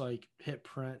don't just like hit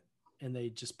print and they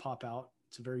just pop out.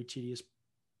 It's a very tedious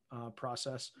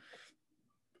process.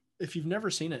 If you've never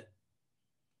seen it,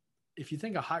 if you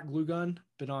think a hot glue gun,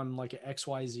 but on like an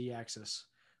XYZ axis,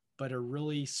 but a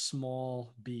really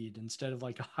small bead, instead of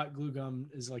like a hot glue gun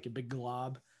is like a big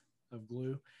glob of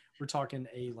glue, we're talking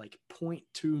a like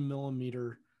 0.2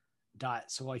 millimeter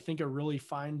dot. So I think a really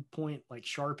fine point like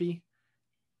Sharpie,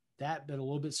 that, but a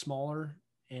little bit smaller.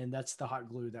 And that's the hot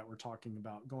glue that we're talking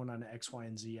about going on an X, Y,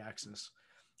 and Z axis.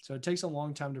 So it takes a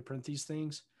long time to print these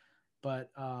things,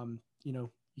 but you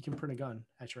know, you can print a gun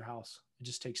at your house. It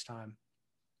just takes time.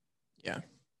 Yeah.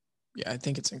 Yeah. I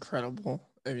think it's incredible.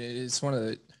 I mean, it's one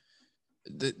of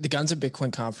the Guns at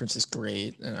Bitcoin conference is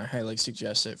great. And I highly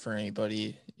suggest it for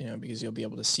anybody, you know, because you'll be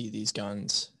able to see these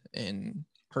guns in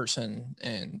person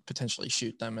and potentially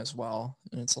shoot them as well.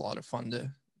 And it's a lot of fun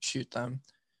to shoot them.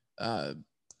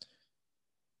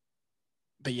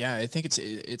 but yeah, I think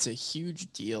it's a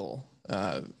huge deal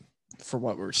for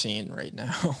what we're seeing right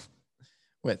now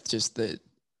with just the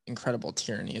incredible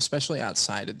tyranny, especially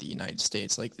outside of the United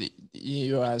States. Like the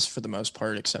U.S. for the most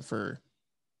part, except for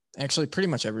actually pretty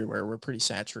much everywhere, we're pretty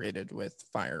saturated with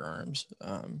firearms,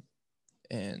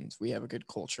 and we have a good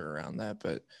culture around that.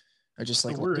 But I just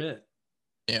But like we're it.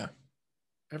 yeah,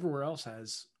 Everywhere else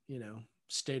has,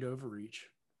 state overreach,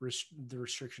 the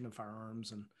restriction of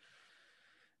firearms, and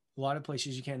a lot of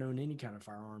places you can't own any kind of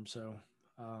firearm. So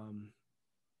um,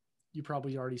 you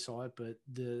probably already saw it, but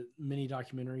the mini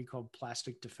documentary called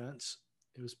Plastic Defense,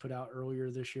 it was put out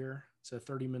earlier this year. It's a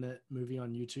 30-minute movie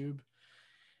on YouTube,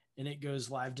 and it goes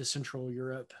live to Central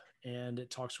Europe, and it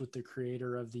talks with the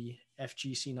creator of the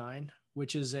FGC9,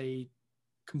 which is a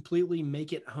completely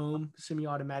make it home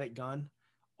semi-automatic gun.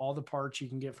 All the parts you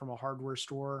can get from a hardware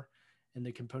store and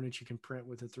the components you can print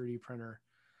with a 3D printer.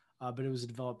 But it was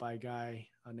developed by a guy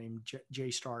named Jay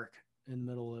Stark in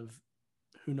the middle of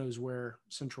who knows where,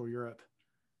 Central Europe,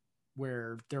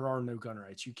 where there are no gun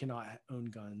rights. You cannot own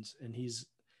guns. And he's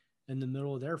in the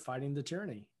middle of there fighting the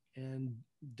tyranny and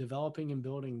developing and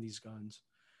building these guns.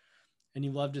 And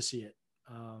you love to see it.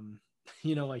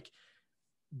 Like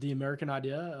the American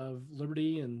idea of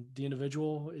liberty and the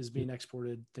individual is being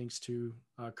exported thanks to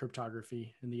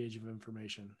cryptography in the age of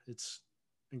information. It's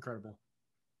incredible.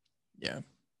 Yeah.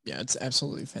 Yeah, it's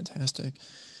absolutely fantastic.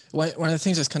 One of the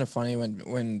things that's kind of funny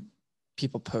when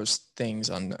people post things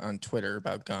on Twitter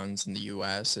about guns in the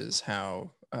U.S. is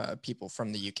how people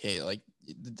from the U.K., like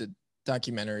the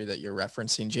documentary that you're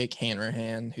referencing, Jake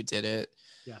Hanrahan, who did it.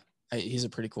 Yeah. He's a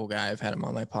pretty cool guy. I've had him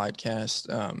on my podcast.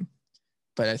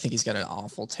 But I think he's got an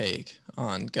awful take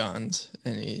on guns,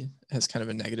 and he has kind of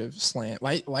a negative slant.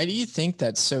 Why do you think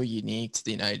that's so unique to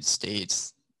the United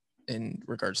States in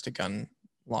regards to gun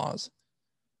laws?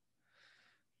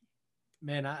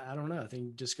 Man, I don't know. I think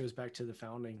it just goes back to the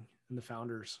founding and the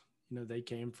founders. They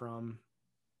came from,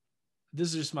 this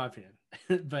is just my opinion,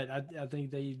 but I think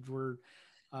they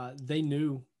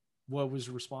knew what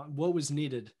was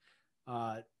needed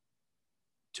to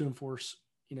enforce,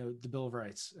 the Bill of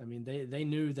Rights. I mean, they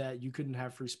knew that you couldn't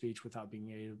have free speech without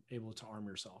being able to arm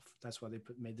yourself. That's why they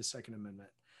made the Second Amendment.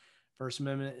 First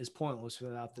Amendment is pointless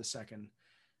without the second.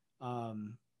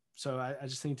 So I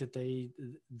just think that they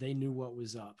knew what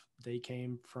was up. They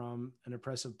came from an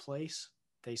oppressive place.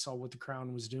 They saw what the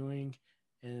crown was doing,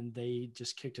 and they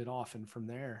just kicked it off. And from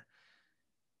there,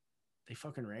 they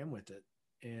fucking ran with it.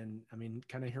 And I mean,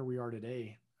 kind of here we are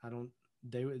today.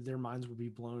 Their minds would be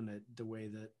blown at the way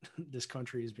that this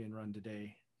country is being run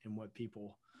today, and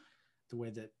the way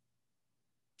that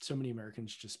so many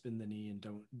Americans just bend the knee and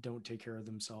don't take care of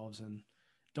themselves and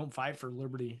don't fight for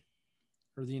liberty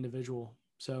or the individual.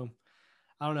 So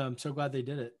I don't know. I'm so glad they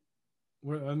did it.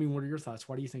 What are your thoughts?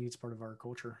 Why do you think it's part of our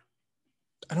culture?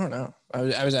 I don't know.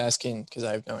 I was asking because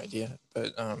I have no idea,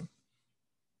 but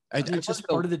I think it's just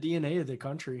part of the DNA of the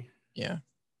country. Yeah.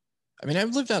 I mean,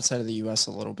 I've lived outside of the U.S.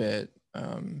 a little bit,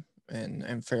 and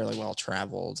I'm fairly well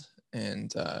traveled,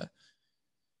 and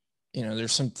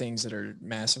there's some things that are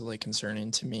massively concerning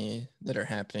to me that are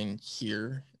happening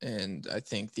here. And I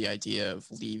think the idea of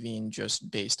leaving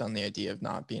just based on the idea of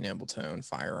not being able to own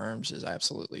firearms is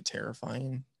absolutely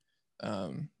terrifying,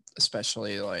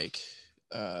 especially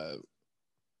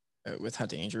with how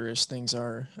dangerous things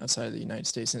are outside of the United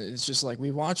States. And it's just like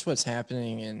we watched what's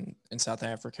happening in South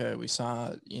Africa. We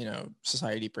saw,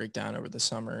 society break down over the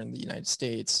summer in the United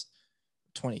States,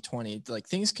 2020. Like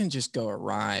things can just go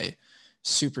awry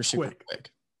super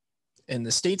quick. And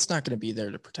the state's not going to be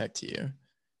there to protect you.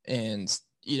 And,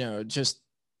 just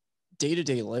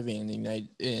day-to-day living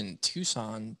in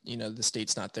Tucson, the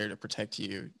state's not there to protect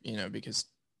you, because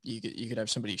you could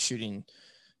have somebody shooting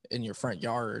in your front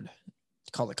yard,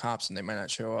 call the cops, and they might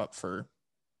not show up for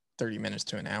 30 minutes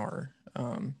to an hour.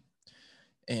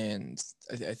 And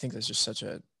I think that's just such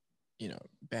a,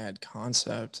 bad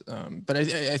concept. But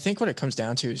I think what it comes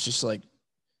down to is just like,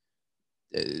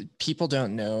 people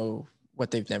don't know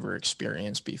what they've never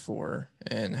experienced before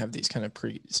and have these kind of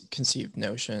preconceived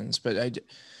notions. But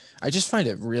I just find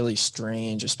it really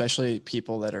strange, especially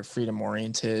people that are freedom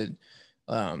oriented,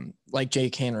 like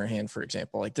Jake Hanrahan, for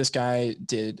example. Like this guy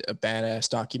did a badass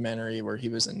documentary where he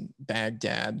was in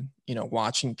Baghdad,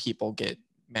 watching people get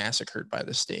massacred by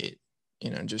the state,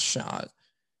 just shot.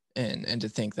 And to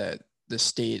think that the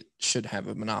state should have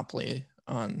a monopoly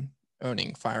on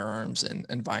owning firearms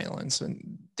and violence,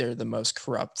 and they're the most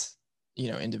corrupt,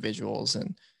 individuals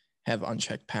and have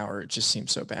unchecked power. It just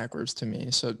seems so backwards to me.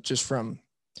 So just from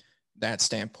that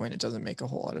standpoint, it doesn't make a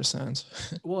whole lot of sense.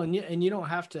 Well, and you don't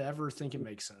have to ever think it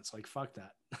makes sense. Like, fuck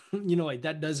that. Like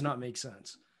that does not make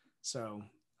sense. So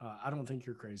I don't think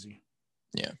you're crazy.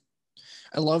 Yeah.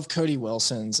 I love Cody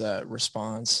Wilson's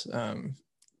response.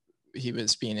 He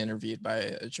was being interviewed by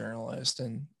a journalist,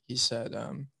 and he said,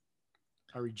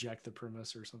 I reject the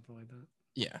premise or something like that.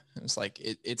 yeah, it's like,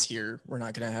 it's here. We're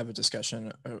not going to have a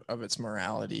discussion of its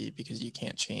morality because you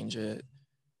can't change it.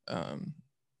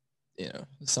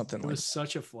 Something It like was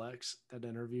such a flex, that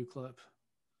interview clip.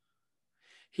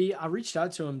 I reached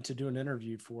out to him to do an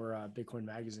interview for Bitcoin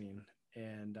Magazine,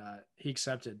 and he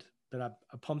accepted, but I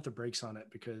pumped the brakes on it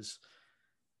because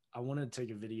I wanted to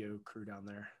take a video crew down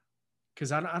there,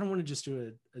 because I don't want to just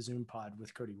do a Zoom pod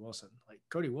with Cody Wilson. Like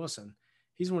Cody Wilson,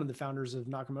 he's one of the founders of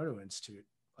Nakamoto Institute.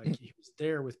 Like he was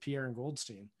there with Pierre and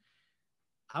Goldstein.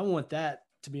 I want that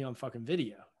to be on fucking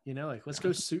video, like let's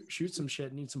go shoot some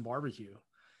shit and eat some barbecue.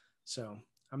 So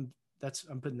I'm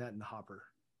putting that in the hopper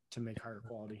to make higher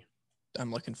quality.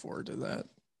 I'm looking forward to that.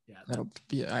 Yeah.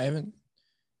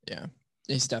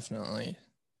 He's definitely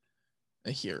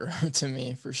a hero to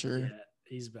me for sure. Yeah,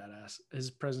 he's badass. His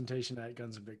presentation at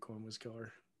Guns and Bitcoin was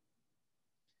killer.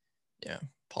 Yeah.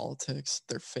 Politics,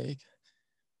 they're fake.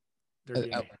 They're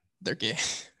gay. They're gay.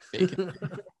 Fake.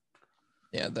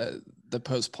 Yeah, the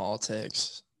post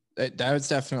politics, that was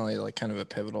definitely like kind of a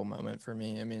pivotal moment for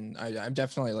me. I mean, I'm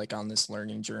definitely like on this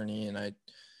learning journey, and I,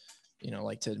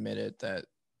 like to admit it, that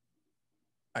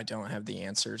I don't have the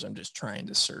answers. I'm just trying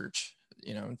to search,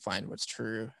 and find what's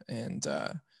true. And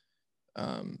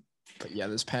but yeah,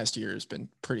 this past year has been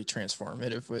pretty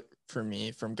transformative for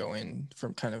me, from going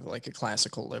from kind of like a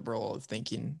classical liberal of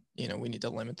thinking, we need to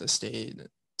limit the state,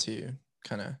 to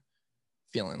kind of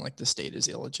feeling like the state is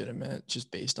illegitimate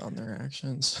just based on their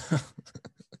actions.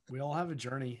 We all have a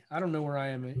journey. I don't know where I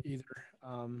am either.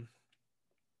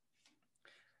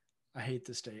 I hate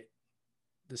the state.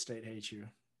 The state hates you.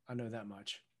 I know that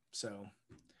much. So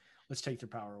let's take their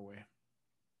power away.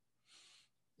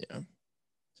 Yeah.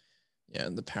 Yeah.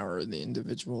 The power of the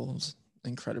individual is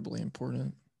incredibly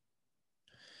important.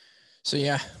 So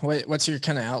yeah, what's your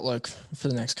kind of outlook for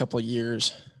the next couple of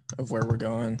years of where we're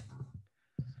going?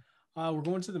 We're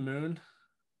going to the moon,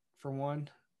 for one.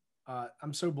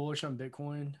 I'm so bullish on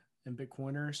Bitcoin and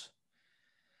Bitcoiners.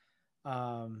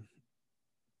 To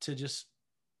just,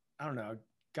 I don't know,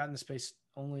 got in the space,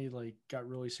 only like got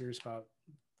really serious about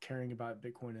caring about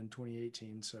Bitcoin in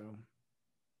 2018. So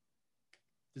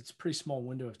it's a pretty small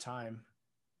window of time.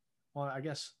 Well, I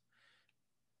guess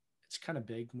it's kind of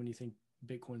big when you think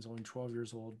Bitcoin's only 12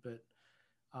 years old, but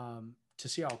to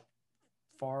see how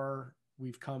far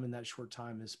we've come in that short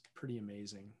time is pretty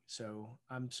amazing. So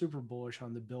I'm super bullish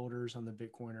on the builders, on the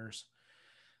Bitcoiners.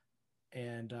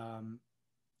 And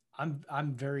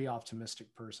I'm very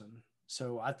optimistic person.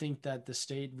 So I think that the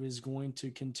state is going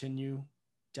to continue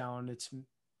down its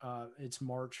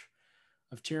march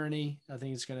of tyranny. I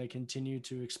think it's going to continue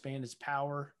to expand its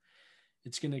power.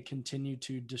 It's going to continue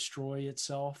to destroy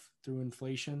itself through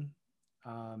inflation.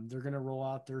 They're going to roll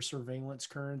out their surveillance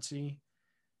currency,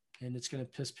 and it's going to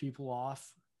piss people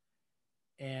off.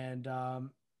 And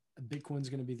Bitcoin's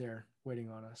going to be there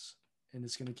waiting on us, and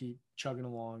it's going to keep chugging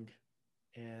along.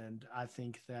 And I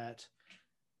think that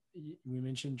we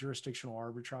mentioned jurisdictional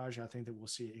arbitrage. I think that we'll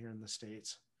see it here in the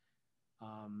States.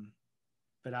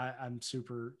 But I'm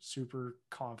super, super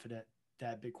confident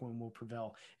that Bitcoin will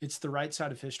prevail. It's the right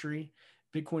side of history.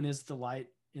 Bitcoin is the light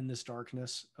in this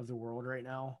darkness of the world right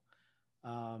now.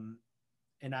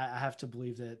 And I have to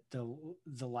believe that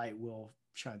the light will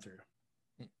shine through.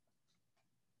 I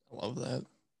love that.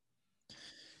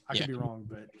 I could be wrong,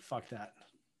 but fuck that.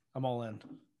 I'm all in.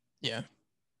 Yeah.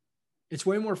 It's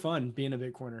way more fun being a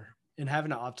Bitcoiner and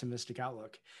having an optimistic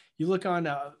outlook. You look on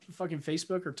fucking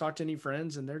Facebook or talk to any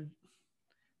friends, and they're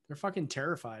fucking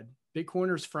terrified.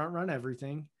 Bitcoiners front run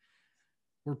everything.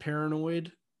 We're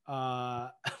paranoid.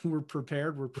 We're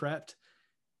prepared. We're prepped.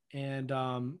 And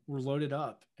we're loaded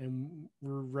up, and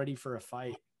we're ready for a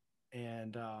fight.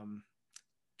 And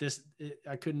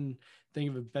I couldn't think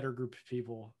of a better group of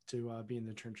people to be in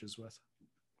the trenches with.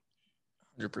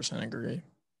 100% agree.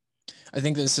 I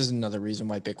think this is another reason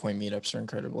why Bitcoin meetups are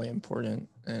incredibly important.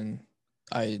 And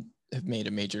I have made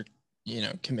a major,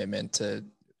 commitment to,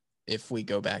 if we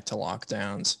go back to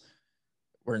lockdowns,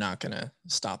 we're not going to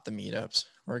stop the meetups.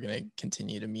 We're going to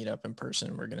continue to meet up in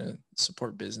person. We're going to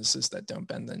support businesses that don't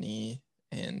bend the knee,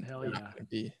 and we're not going to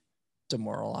be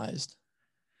demoralized.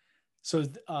 So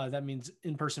that means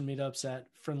in-person meetups at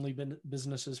friendly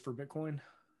businesses for Bitcoin?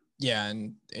 Yeah,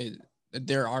 and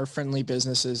there are friendly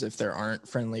businesses. If there aren't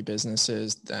friendly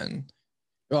businesses, then,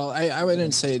 well, I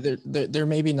wouldn't say they're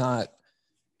maybe not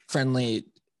friendly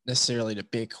necessarily to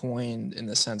Bitcoin in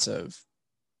the sense of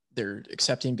they're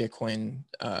accepting Bitcoin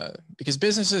because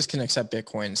businesses can accept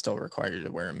Bitcoin and still require you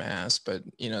to wear a mask, but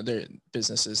they're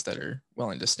businesses that are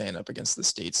willing to stand up against the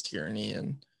state's tyranny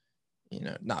and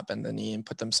not bend the knee and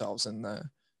put themselves in the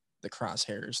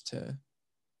crosshairs to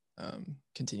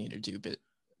continue to do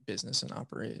business and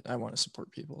operate. I want to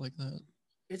support people like that.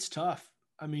 It's tough.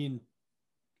 I mean,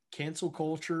 cancel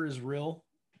culture is real.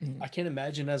 I can't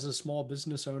imagine as a small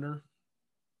business owner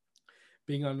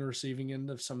being on the receiving end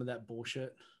of some of that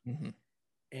bullshit.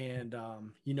 And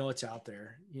it's out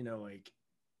there, like,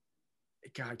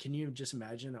 God, can you just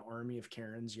imagine an army of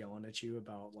Karens yelling at you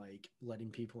about like letting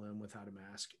people in without a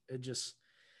mask?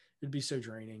 It'd be so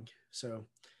draining. So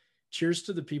cheers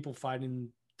to the people fighting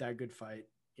that good fight.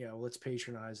 Let's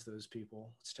patronize those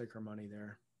people. Let's take our money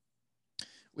there.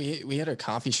 We had a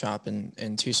coffee shop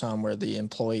in Tucson where the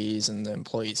employees and the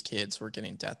employees' kids were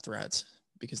getting death threats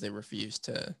because they refused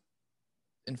to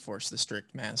enforce the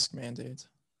strict mask mandates.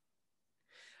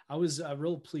 I was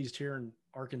real pleased here in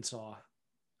Arkansas.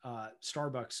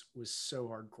 Starbucks was so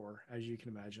hardcore, as you can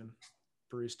imagine.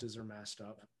 Baristas are masked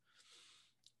up.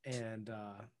 And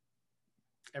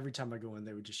every time I go in,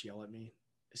 they would just yell at me,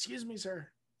 "Excuse me, sir."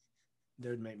 They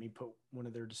would make me put one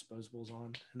of their disposables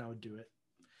on, and I would do it.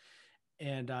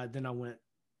 And then I went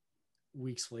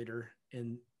weeks later,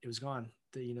 and it was gone.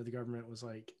 The government was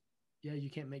like, "Yeah, you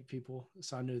can't make people."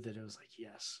 So I knew that it was like,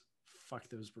 yes, fuck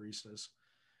those baristas.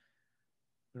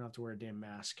 We don't have to wear a damn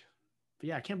mask. But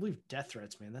yeah, I can't believe death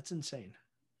threats, man. That's insane.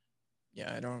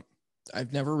 Yeah,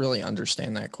 I've never really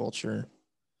understand that culture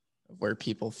of where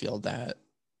people feel that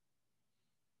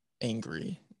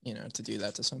angry, to do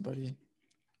that to somebody.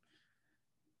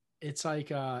 It's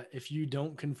like if you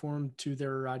don't conform to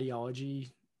their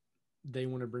ideology, they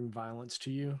want to bring violence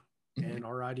to you. And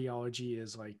our ideology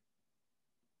is like,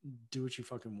 do what you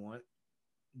fucking want.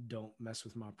 Don't mess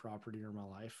with my property or my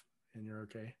life, and you're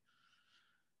okay.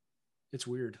 It's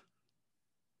weird.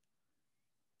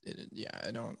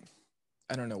 I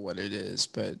don't know what it is,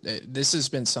 but this has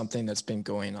been something that's been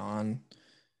going on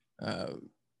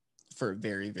for a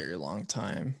very, very long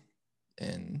time.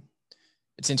 And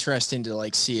it's interesting to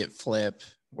like see it flip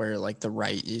where like the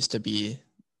right used to be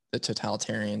the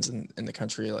totalitarians in the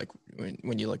country. Like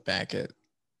when you look back at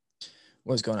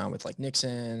what was going on with like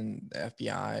Nixon, the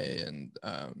FBI, and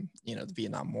the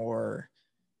Vietnam War,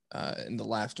 and the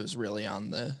left was really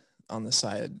on the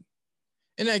side.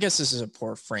 And I guess this is a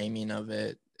poor framing of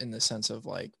it in the sense of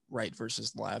like right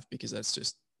versus left, because that's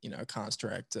just a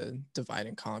construct to divide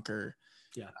and conquer.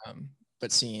 Yeah.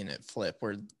 But seeing it flip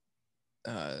where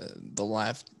the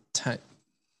left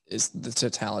is the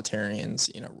totalitarians,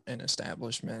 an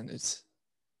establishment, it's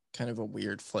kind of a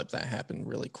weird flip that happened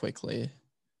really quickly.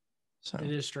 So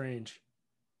it is strange.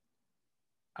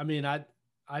 I mean,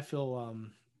 I feel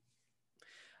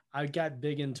I got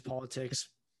big into politics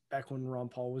back when Ron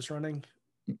Paul was running,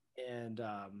 and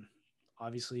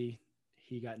obviously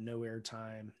he got no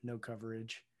airtime, no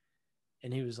coverage,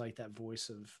 and he was like that voice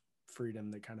of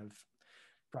freedom that kind of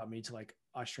brought me to like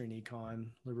Austrian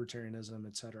econ, libertarianism,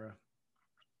 etc.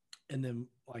 And then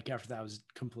like after that, I was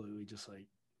completely just like,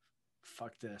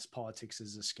 fuck this, politics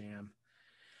is a scam.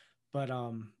 But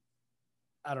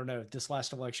I don't know. This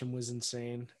last election was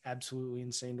insane, absolutely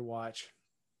insane to watch.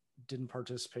 Didn't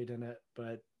participate in it,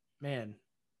 but man,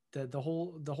 the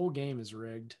whole game is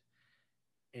rigged,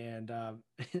 and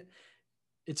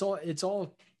it's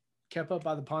all kept up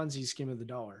by the Ponzi scheme of the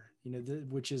dollar,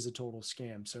 which is a total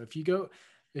scam. So if you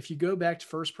go back to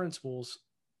first principles,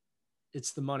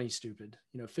 it's the money, stupid.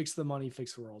 Fix the money,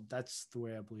 fix the world. That's the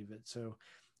way I believe it. So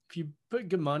if you put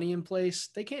good money in place,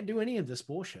 they can't do any of this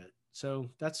bullshit. So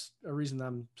that's a reason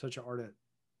I'm such an ardent,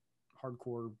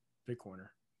 hardcore Bitcoiner.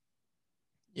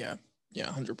 Yeah,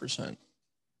 100%.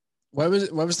 What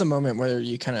was the moment where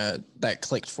you kind of that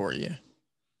clicked for you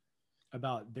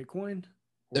about Bitcoin,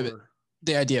 or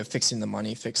the idea of fixing the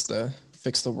money, fix the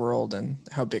world, and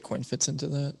how Bitcoin fits into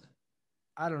that?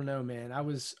 I don't know, man. I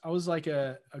was like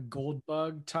a gold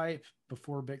bug type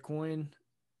before Bitcoin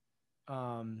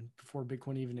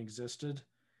even existed,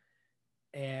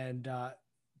 and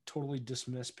totally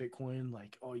dismissed Bitcoin.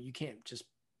 Like, oh, you can't just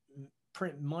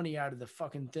print money out of the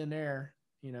fucking thin air.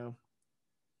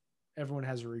 Everyone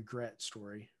has a regret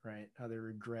story, right? How they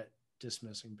regret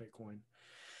dismissing Bitcoin.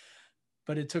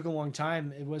 But it took a long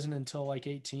time. It wasn't until like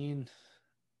 18,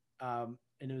 and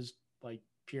it was like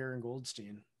Pierre and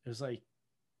Goldstein. It was like,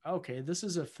 okay, this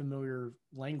is a familiar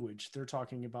language. They're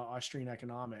talking about Austrian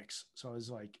economics. So I was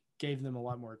like, gave them a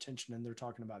lot more attention, and they're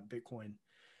talking about Bitcoin,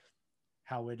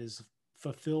 how it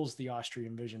fulfills the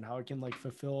Austrian vision, how it can like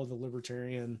fulfill the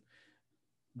libertarian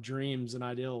dreams and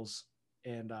ideals.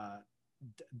 And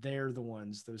they're the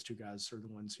ones, those two guys are the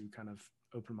ones who kind of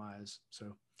opened my eyes.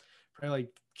 So probably like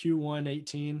Q1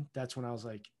 18, that's when I was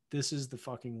like, this is the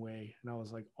fucking way. And I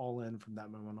was like all in from that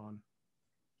moment on.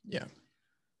 Yeah.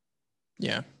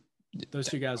 Yeah. Those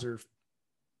two guys are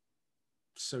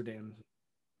so damn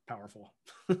powerful.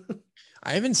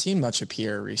 I haven't seen much of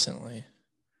Pierre recently.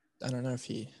 I don't know if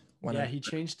he went. Yeah, he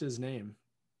changed his name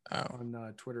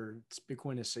on Twitter. It's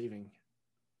Bitcoin is saving.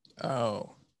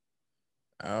 Oh,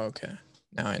 okay.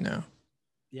 Now I know.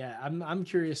 Yeah, I'm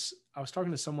curious. I was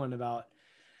talking to someone about,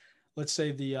 let's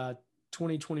say the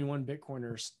 2021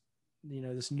 Bitcoiners,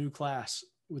 this new class.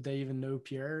 Would they even know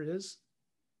Pierre is?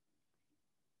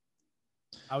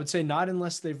 I would say not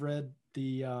unless they've read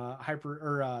the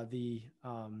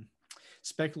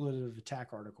speculative attack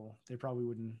article. They probably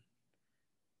wouldn't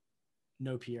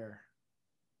know Pierre.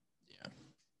 Yeah.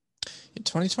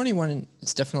 2021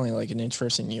 is definitely like an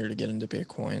interesting year to get into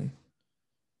Bitcoin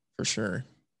for sure.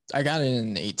 I got it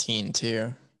in 18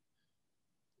 too.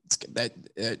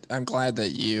 I'm glad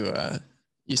that you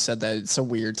said that it's a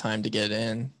weird time to get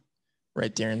in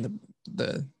right during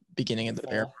the beginning of the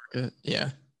bear market.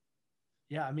 Yeah.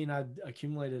 Yeah, I mean, I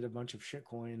accumulated a bunch of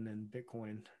shitcoin and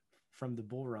Bitcoin from the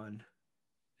bull run,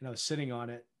 and I was sitting on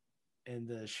it, and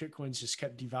the shitcoins just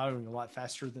kept devaluing a lot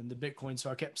faster than the Bitcoin. So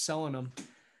I kept selling them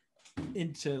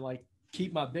into like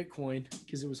keep my Bitcoin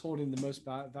because it was holding the most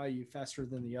value faster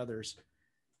than the others.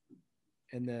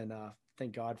 And then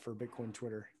thank God for Bitcoin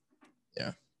Twitter.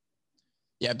 Yeah.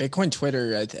 Yeah, Bitcoin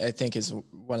Twitter, I think, is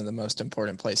one of the most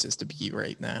important places to be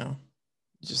right now.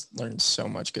 You just learn so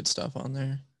much good stuff on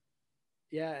there.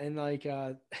 Yeah, and like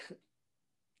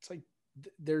it's like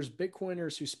there's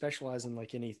Bitcoiners who specialize in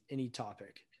like any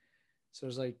topic. So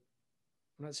there's like,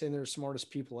 I'm not saying they're the smartest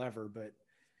people ever, but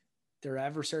they're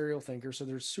adversarial thinkers, so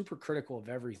they're super critical of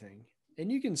everything.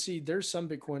 And you can see there's some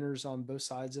Bitcoiners on both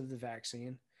sides of the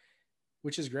vaccine,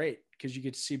 which is great because you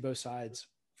get to see both sides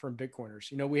from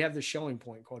Bitcoiners. We have the Schelling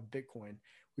point called Bitcoin.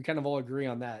 We kind of all agree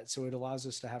on that. So it allows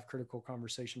us to have critical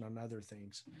conversation on other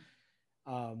things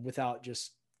without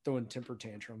just throwing temper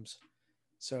tantrums.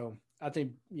 So I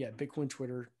think, yeah, Bitcoin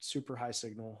Twitter, super high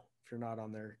signal. If you're not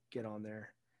on there, get on there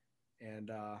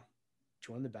and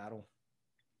join the battle.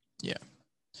 Yeah.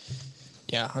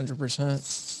 Yeah,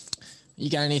 100%. You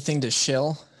got anything to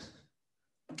shill?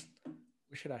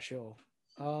 What should I shill?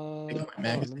 Bitcoin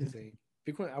Let me think.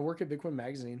 Bitcoin. I work at Bitcoin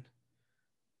Magazine.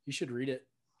 You should read it.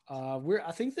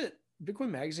 I think that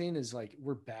Bitcoin Magazine is like,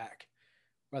 we're back.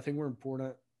 I think we're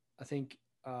important. I think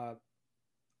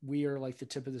we are like the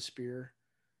tip of the spear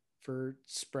for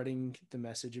spreading the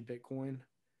message of Bitcoin.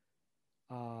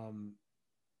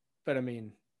 But I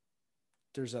mean,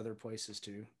 there's other places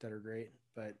too that are great.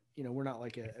 But we're not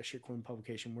like a shitcoin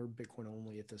publication. We're Bitcoin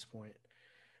only at this point,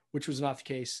 which was not the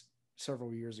case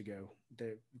several years ago.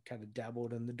 They kind of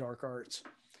dabbled in the dark arts,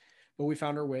 but we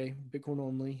found our way. Bitcoin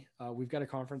only. We've got a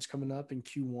conference coming up in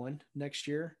Q1 next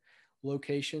year.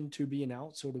 Location to be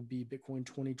announced, so it'll be Bitcoin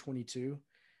 2022.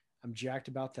 I'm jacked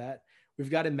about that.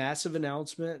 We've got a massive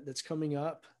announcement that's coming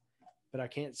up, but I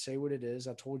can't say what it is.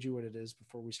 I told you what it is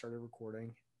before we started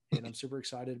recording, and I'm super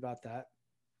excited about that.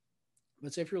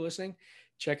 But say if you're listening,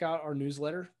 check out our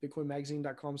newsletter,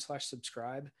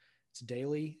 bitcoinmagazine.com/subscribe. It's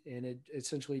daily, and it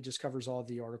essentially just covers all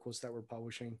the articles that we're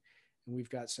publishing. And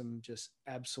we've got some just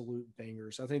absolute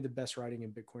bangers. I think the best writing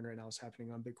in Bitcoin right now is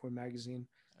happening on Bitcoin Magazine.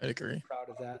 I agree. I'm proud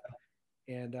of that.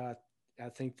 And I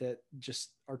think that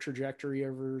just our trajectory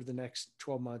over the next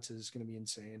 12 months is going to be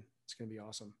insane. It's going to be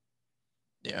awesome.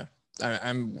 Yeah.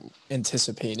 I'm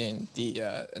anticipating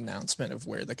the announcement of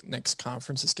where the next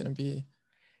conference is going to be.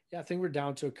 Yeah, I think we're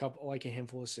down to a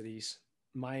handful of cities.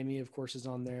 Miami, of course, is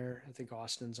on there. I think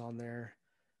Austin's on there.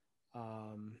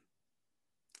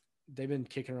 They've been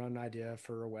kicking around an idea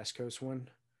for a West Coast one.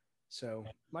 So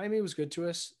Miami was good to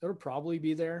us. It'll probably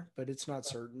be there, but it's not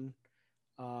certain.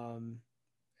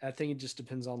 I think it just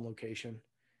depends on location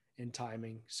and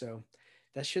timing. So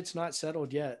that shit's not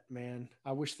settled yet, man.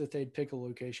 I wish that they'd pick a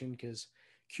location because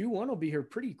Q1 will be here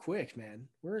pretty quick, man.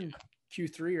 We're in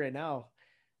Q3 right now.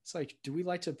 It's like, do we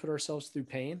like to put ourselves through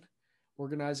pain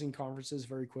organizing conferences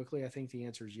very quickly? I think the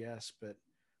answer is yes, but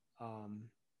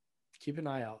keep an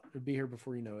eye out. It'll be here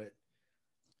before you know it.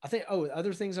 I think,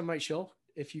 other things I might show.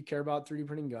 If you care about 3D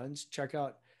printing guns, check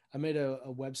out, I made a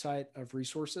website of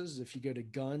resources. If you go to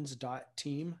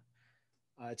guns.team,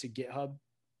 it's a GitHub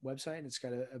website, and it's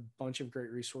got a bunch of great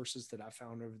resources that I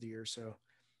found over the years. So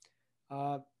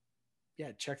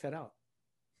yeah, check that out.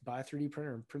 Buy a 3D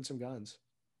printer and print some guns.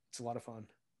 It's a lot of fun.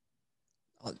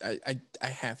 I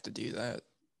have to do that.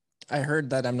 I heard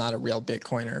that I'm not a real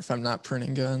Bitcoiner if I'm not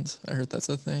printing guns. I heard that's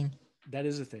a thing. That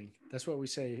is a thing. That's what we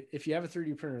say. If you have a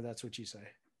 3D printer, that's what you say.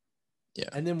 Yeah.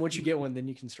 And then once you get one, then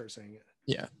you can start saying it.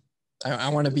 Yeah. I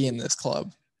want to be in this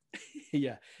club.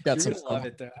 Yeah. Got You're some going to love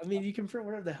it though. I mean, you can print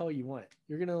whatever the hell you want.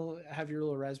 You're going to have your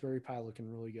little Raspberry Pi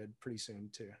looking really good pretty soon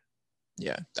too.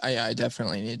 Yeah. I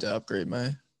definitely need to upgrade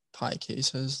my Pi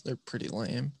cases. They're pretty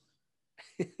lame.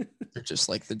 They're just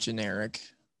like the generic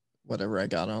whatever I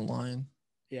got online.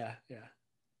 Yeah.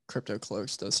 Crypto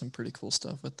Cloaks does some pretty cool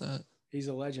stuff with that. He's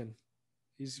a legend.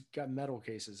 He's got metal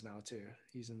cases now too.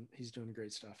 He's doing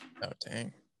great stuff. Oh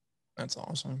dang, that's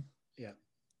awesome. Yeah.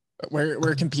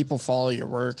 Where can people follow your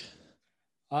work?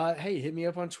 Hey, hit me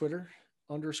up on Twitter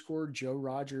 _Joe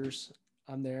Rogers.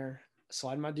 I'm there.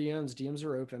 Slide my DMs. DMs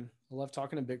are open. I love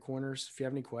talking to Bitcoiners. If you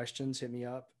have any questions, hit me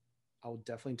up. I will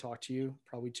definitely talk to you.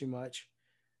 Probably too much.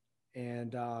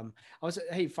 And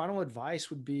hey, final advice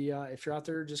would be if you're out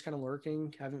there just kind of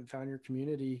lurking, haven't found your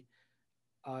community,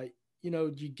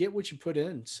 you get what you put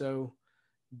in. So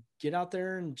get out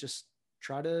there and just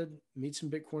try to meet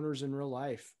some Bitcoiners in real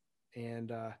life.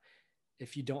 And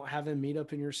if you don't have a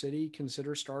meetup in your city,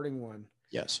 consider starting one.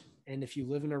 Yes. And if you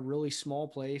live in a really small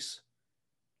place,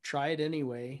 try it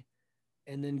anyway,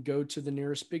 and then go to the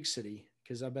nearest big city,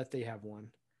 because I bet they have one,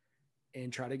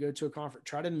 and try to go to a conference.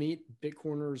 Try to meet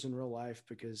Bitcoiners in real life,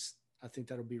 because I think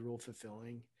that'll be real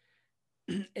fulfilling.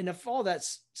 And if all that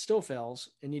still fails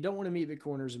and you don't want to meet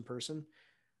Bitcoiners in person,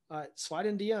 slide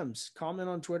in DMs, comment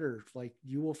on Twitter. Like,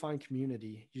 you will find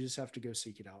community. You just have to go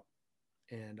seek it out.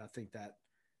 And I think that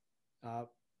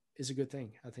is a good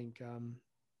thing. I think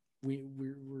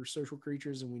we're social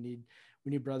creatures, and we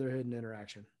need brotherhood and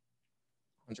interaction.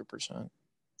 100%.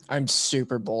 I'm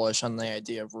super bullish on the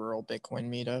idea of rural Bitcoin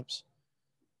meetups.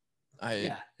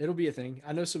 Yeah, it'll be a thing.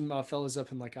 I know some fellas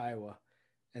up in like Iowa,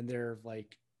 and they're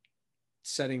like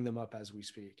setting them up as we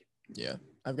speak. Yeah,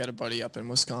 I've got a buddy up in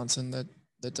Wisconsin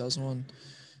that does one.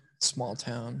 Small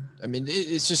town. I mean,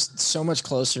 it's just so much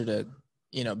closer to,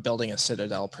 building a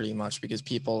citadel pretty much, because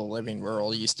people living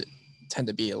rural used to tend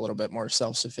to be a little bit more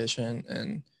self-sufficient.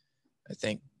 And I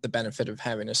think the benefit of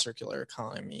having a circular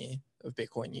economy of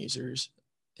Bitcoin users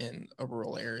in a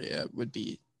rural area would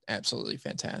be absolutely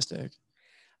fantastic.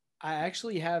 I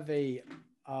actually have a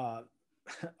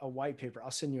white paper.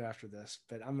 I'll send you after this,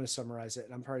 but I'm going to summarize it,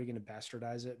 and I'm probably going to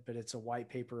bastardize it, but it's a white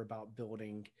paper about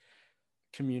building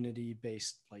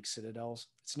community-based like citadels.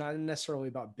 It's not necessarily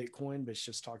about Bitcoin, but it's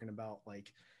just talking about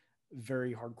like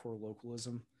very hardcore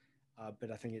localism.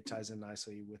 But I think it ties in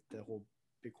nicely with the whole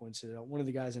Bitcoin citadel. One of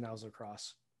the guys in Owls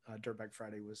Cross, Dirtbag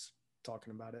Friday, was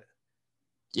talking about it.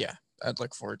 Yeah, I'd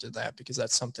look forward to that, because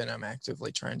that's something I'm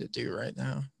actively trying to do right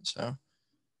now. So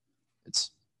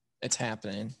it's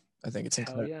happening. I think it's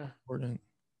incredibly important.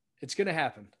 It's going to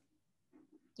happen.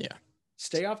 Yeah.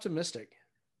 Stay optimistic.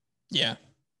 Yeah.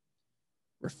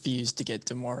 Refuse to get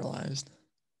demoralized.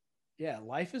 Yeah,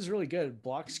 life is really good.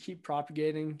 Blocks keep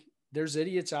propagating. There's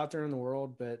idiots out there in the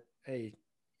world, but hey,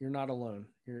 you're not alone.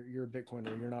 You're a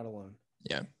Bitcoiner. You're not alone.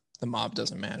 Yeah, the mob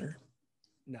doesn't matter.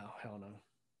 No, hell no.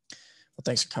 Well,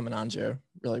 thanks for coming on, Joe.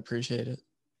 Really appreciate it.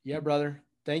 Yeah, brother.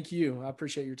 Thank you. I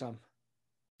appreciate your time.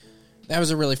 That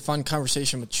was a really fun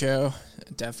conversation with Joe.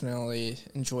 Definitely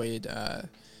enjoyed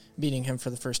meeting him for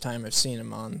the first time. I've seen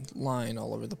him online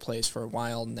all over the place for a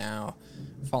while now,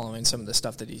 following some of the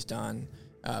stuff that he's done.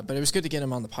 But it was good to get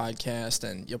him on the podcast,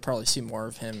 and you'll probably see more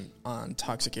of him on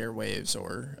Toxic Airwaves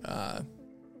or,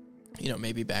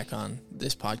 maybe back on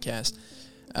this podcast.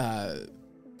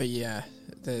 But yeah,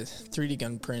 the 3D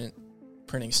gun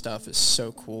printing stuff is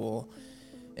so cool.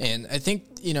 And I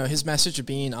think, his message of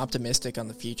being optimistic on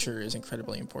the future is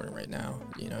incredibly important right now.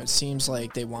 It seems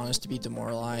like they want us to be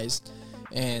demoralized,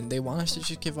 and they want us to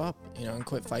just give up, and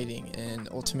quit fighting. And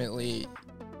ultimately,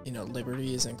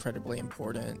 liberty is incredibly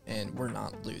important, and we're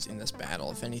not losing this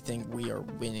battle. If anything, we are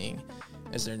winning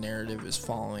as their narrative is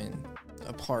falling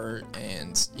apart,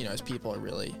 and, as people are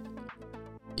really,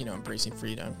 embracing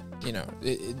freedom.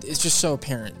 It's just so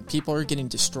apparent. People are getting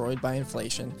destroyed by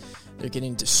inflation. They're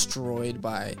getting destroyed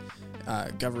by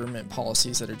government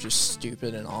policies that are just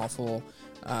stupid and awful.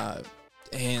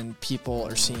 And people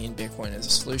are seeing Bitcoin as a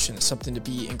solution. It's something to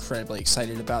be incredibly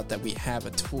excited about, that we have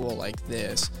a tool like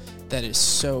this that is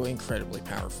so incredibly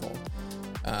powerful.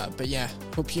 But yeah,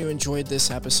 hope you enjoyed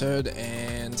this episode,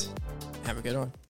 and have a good one.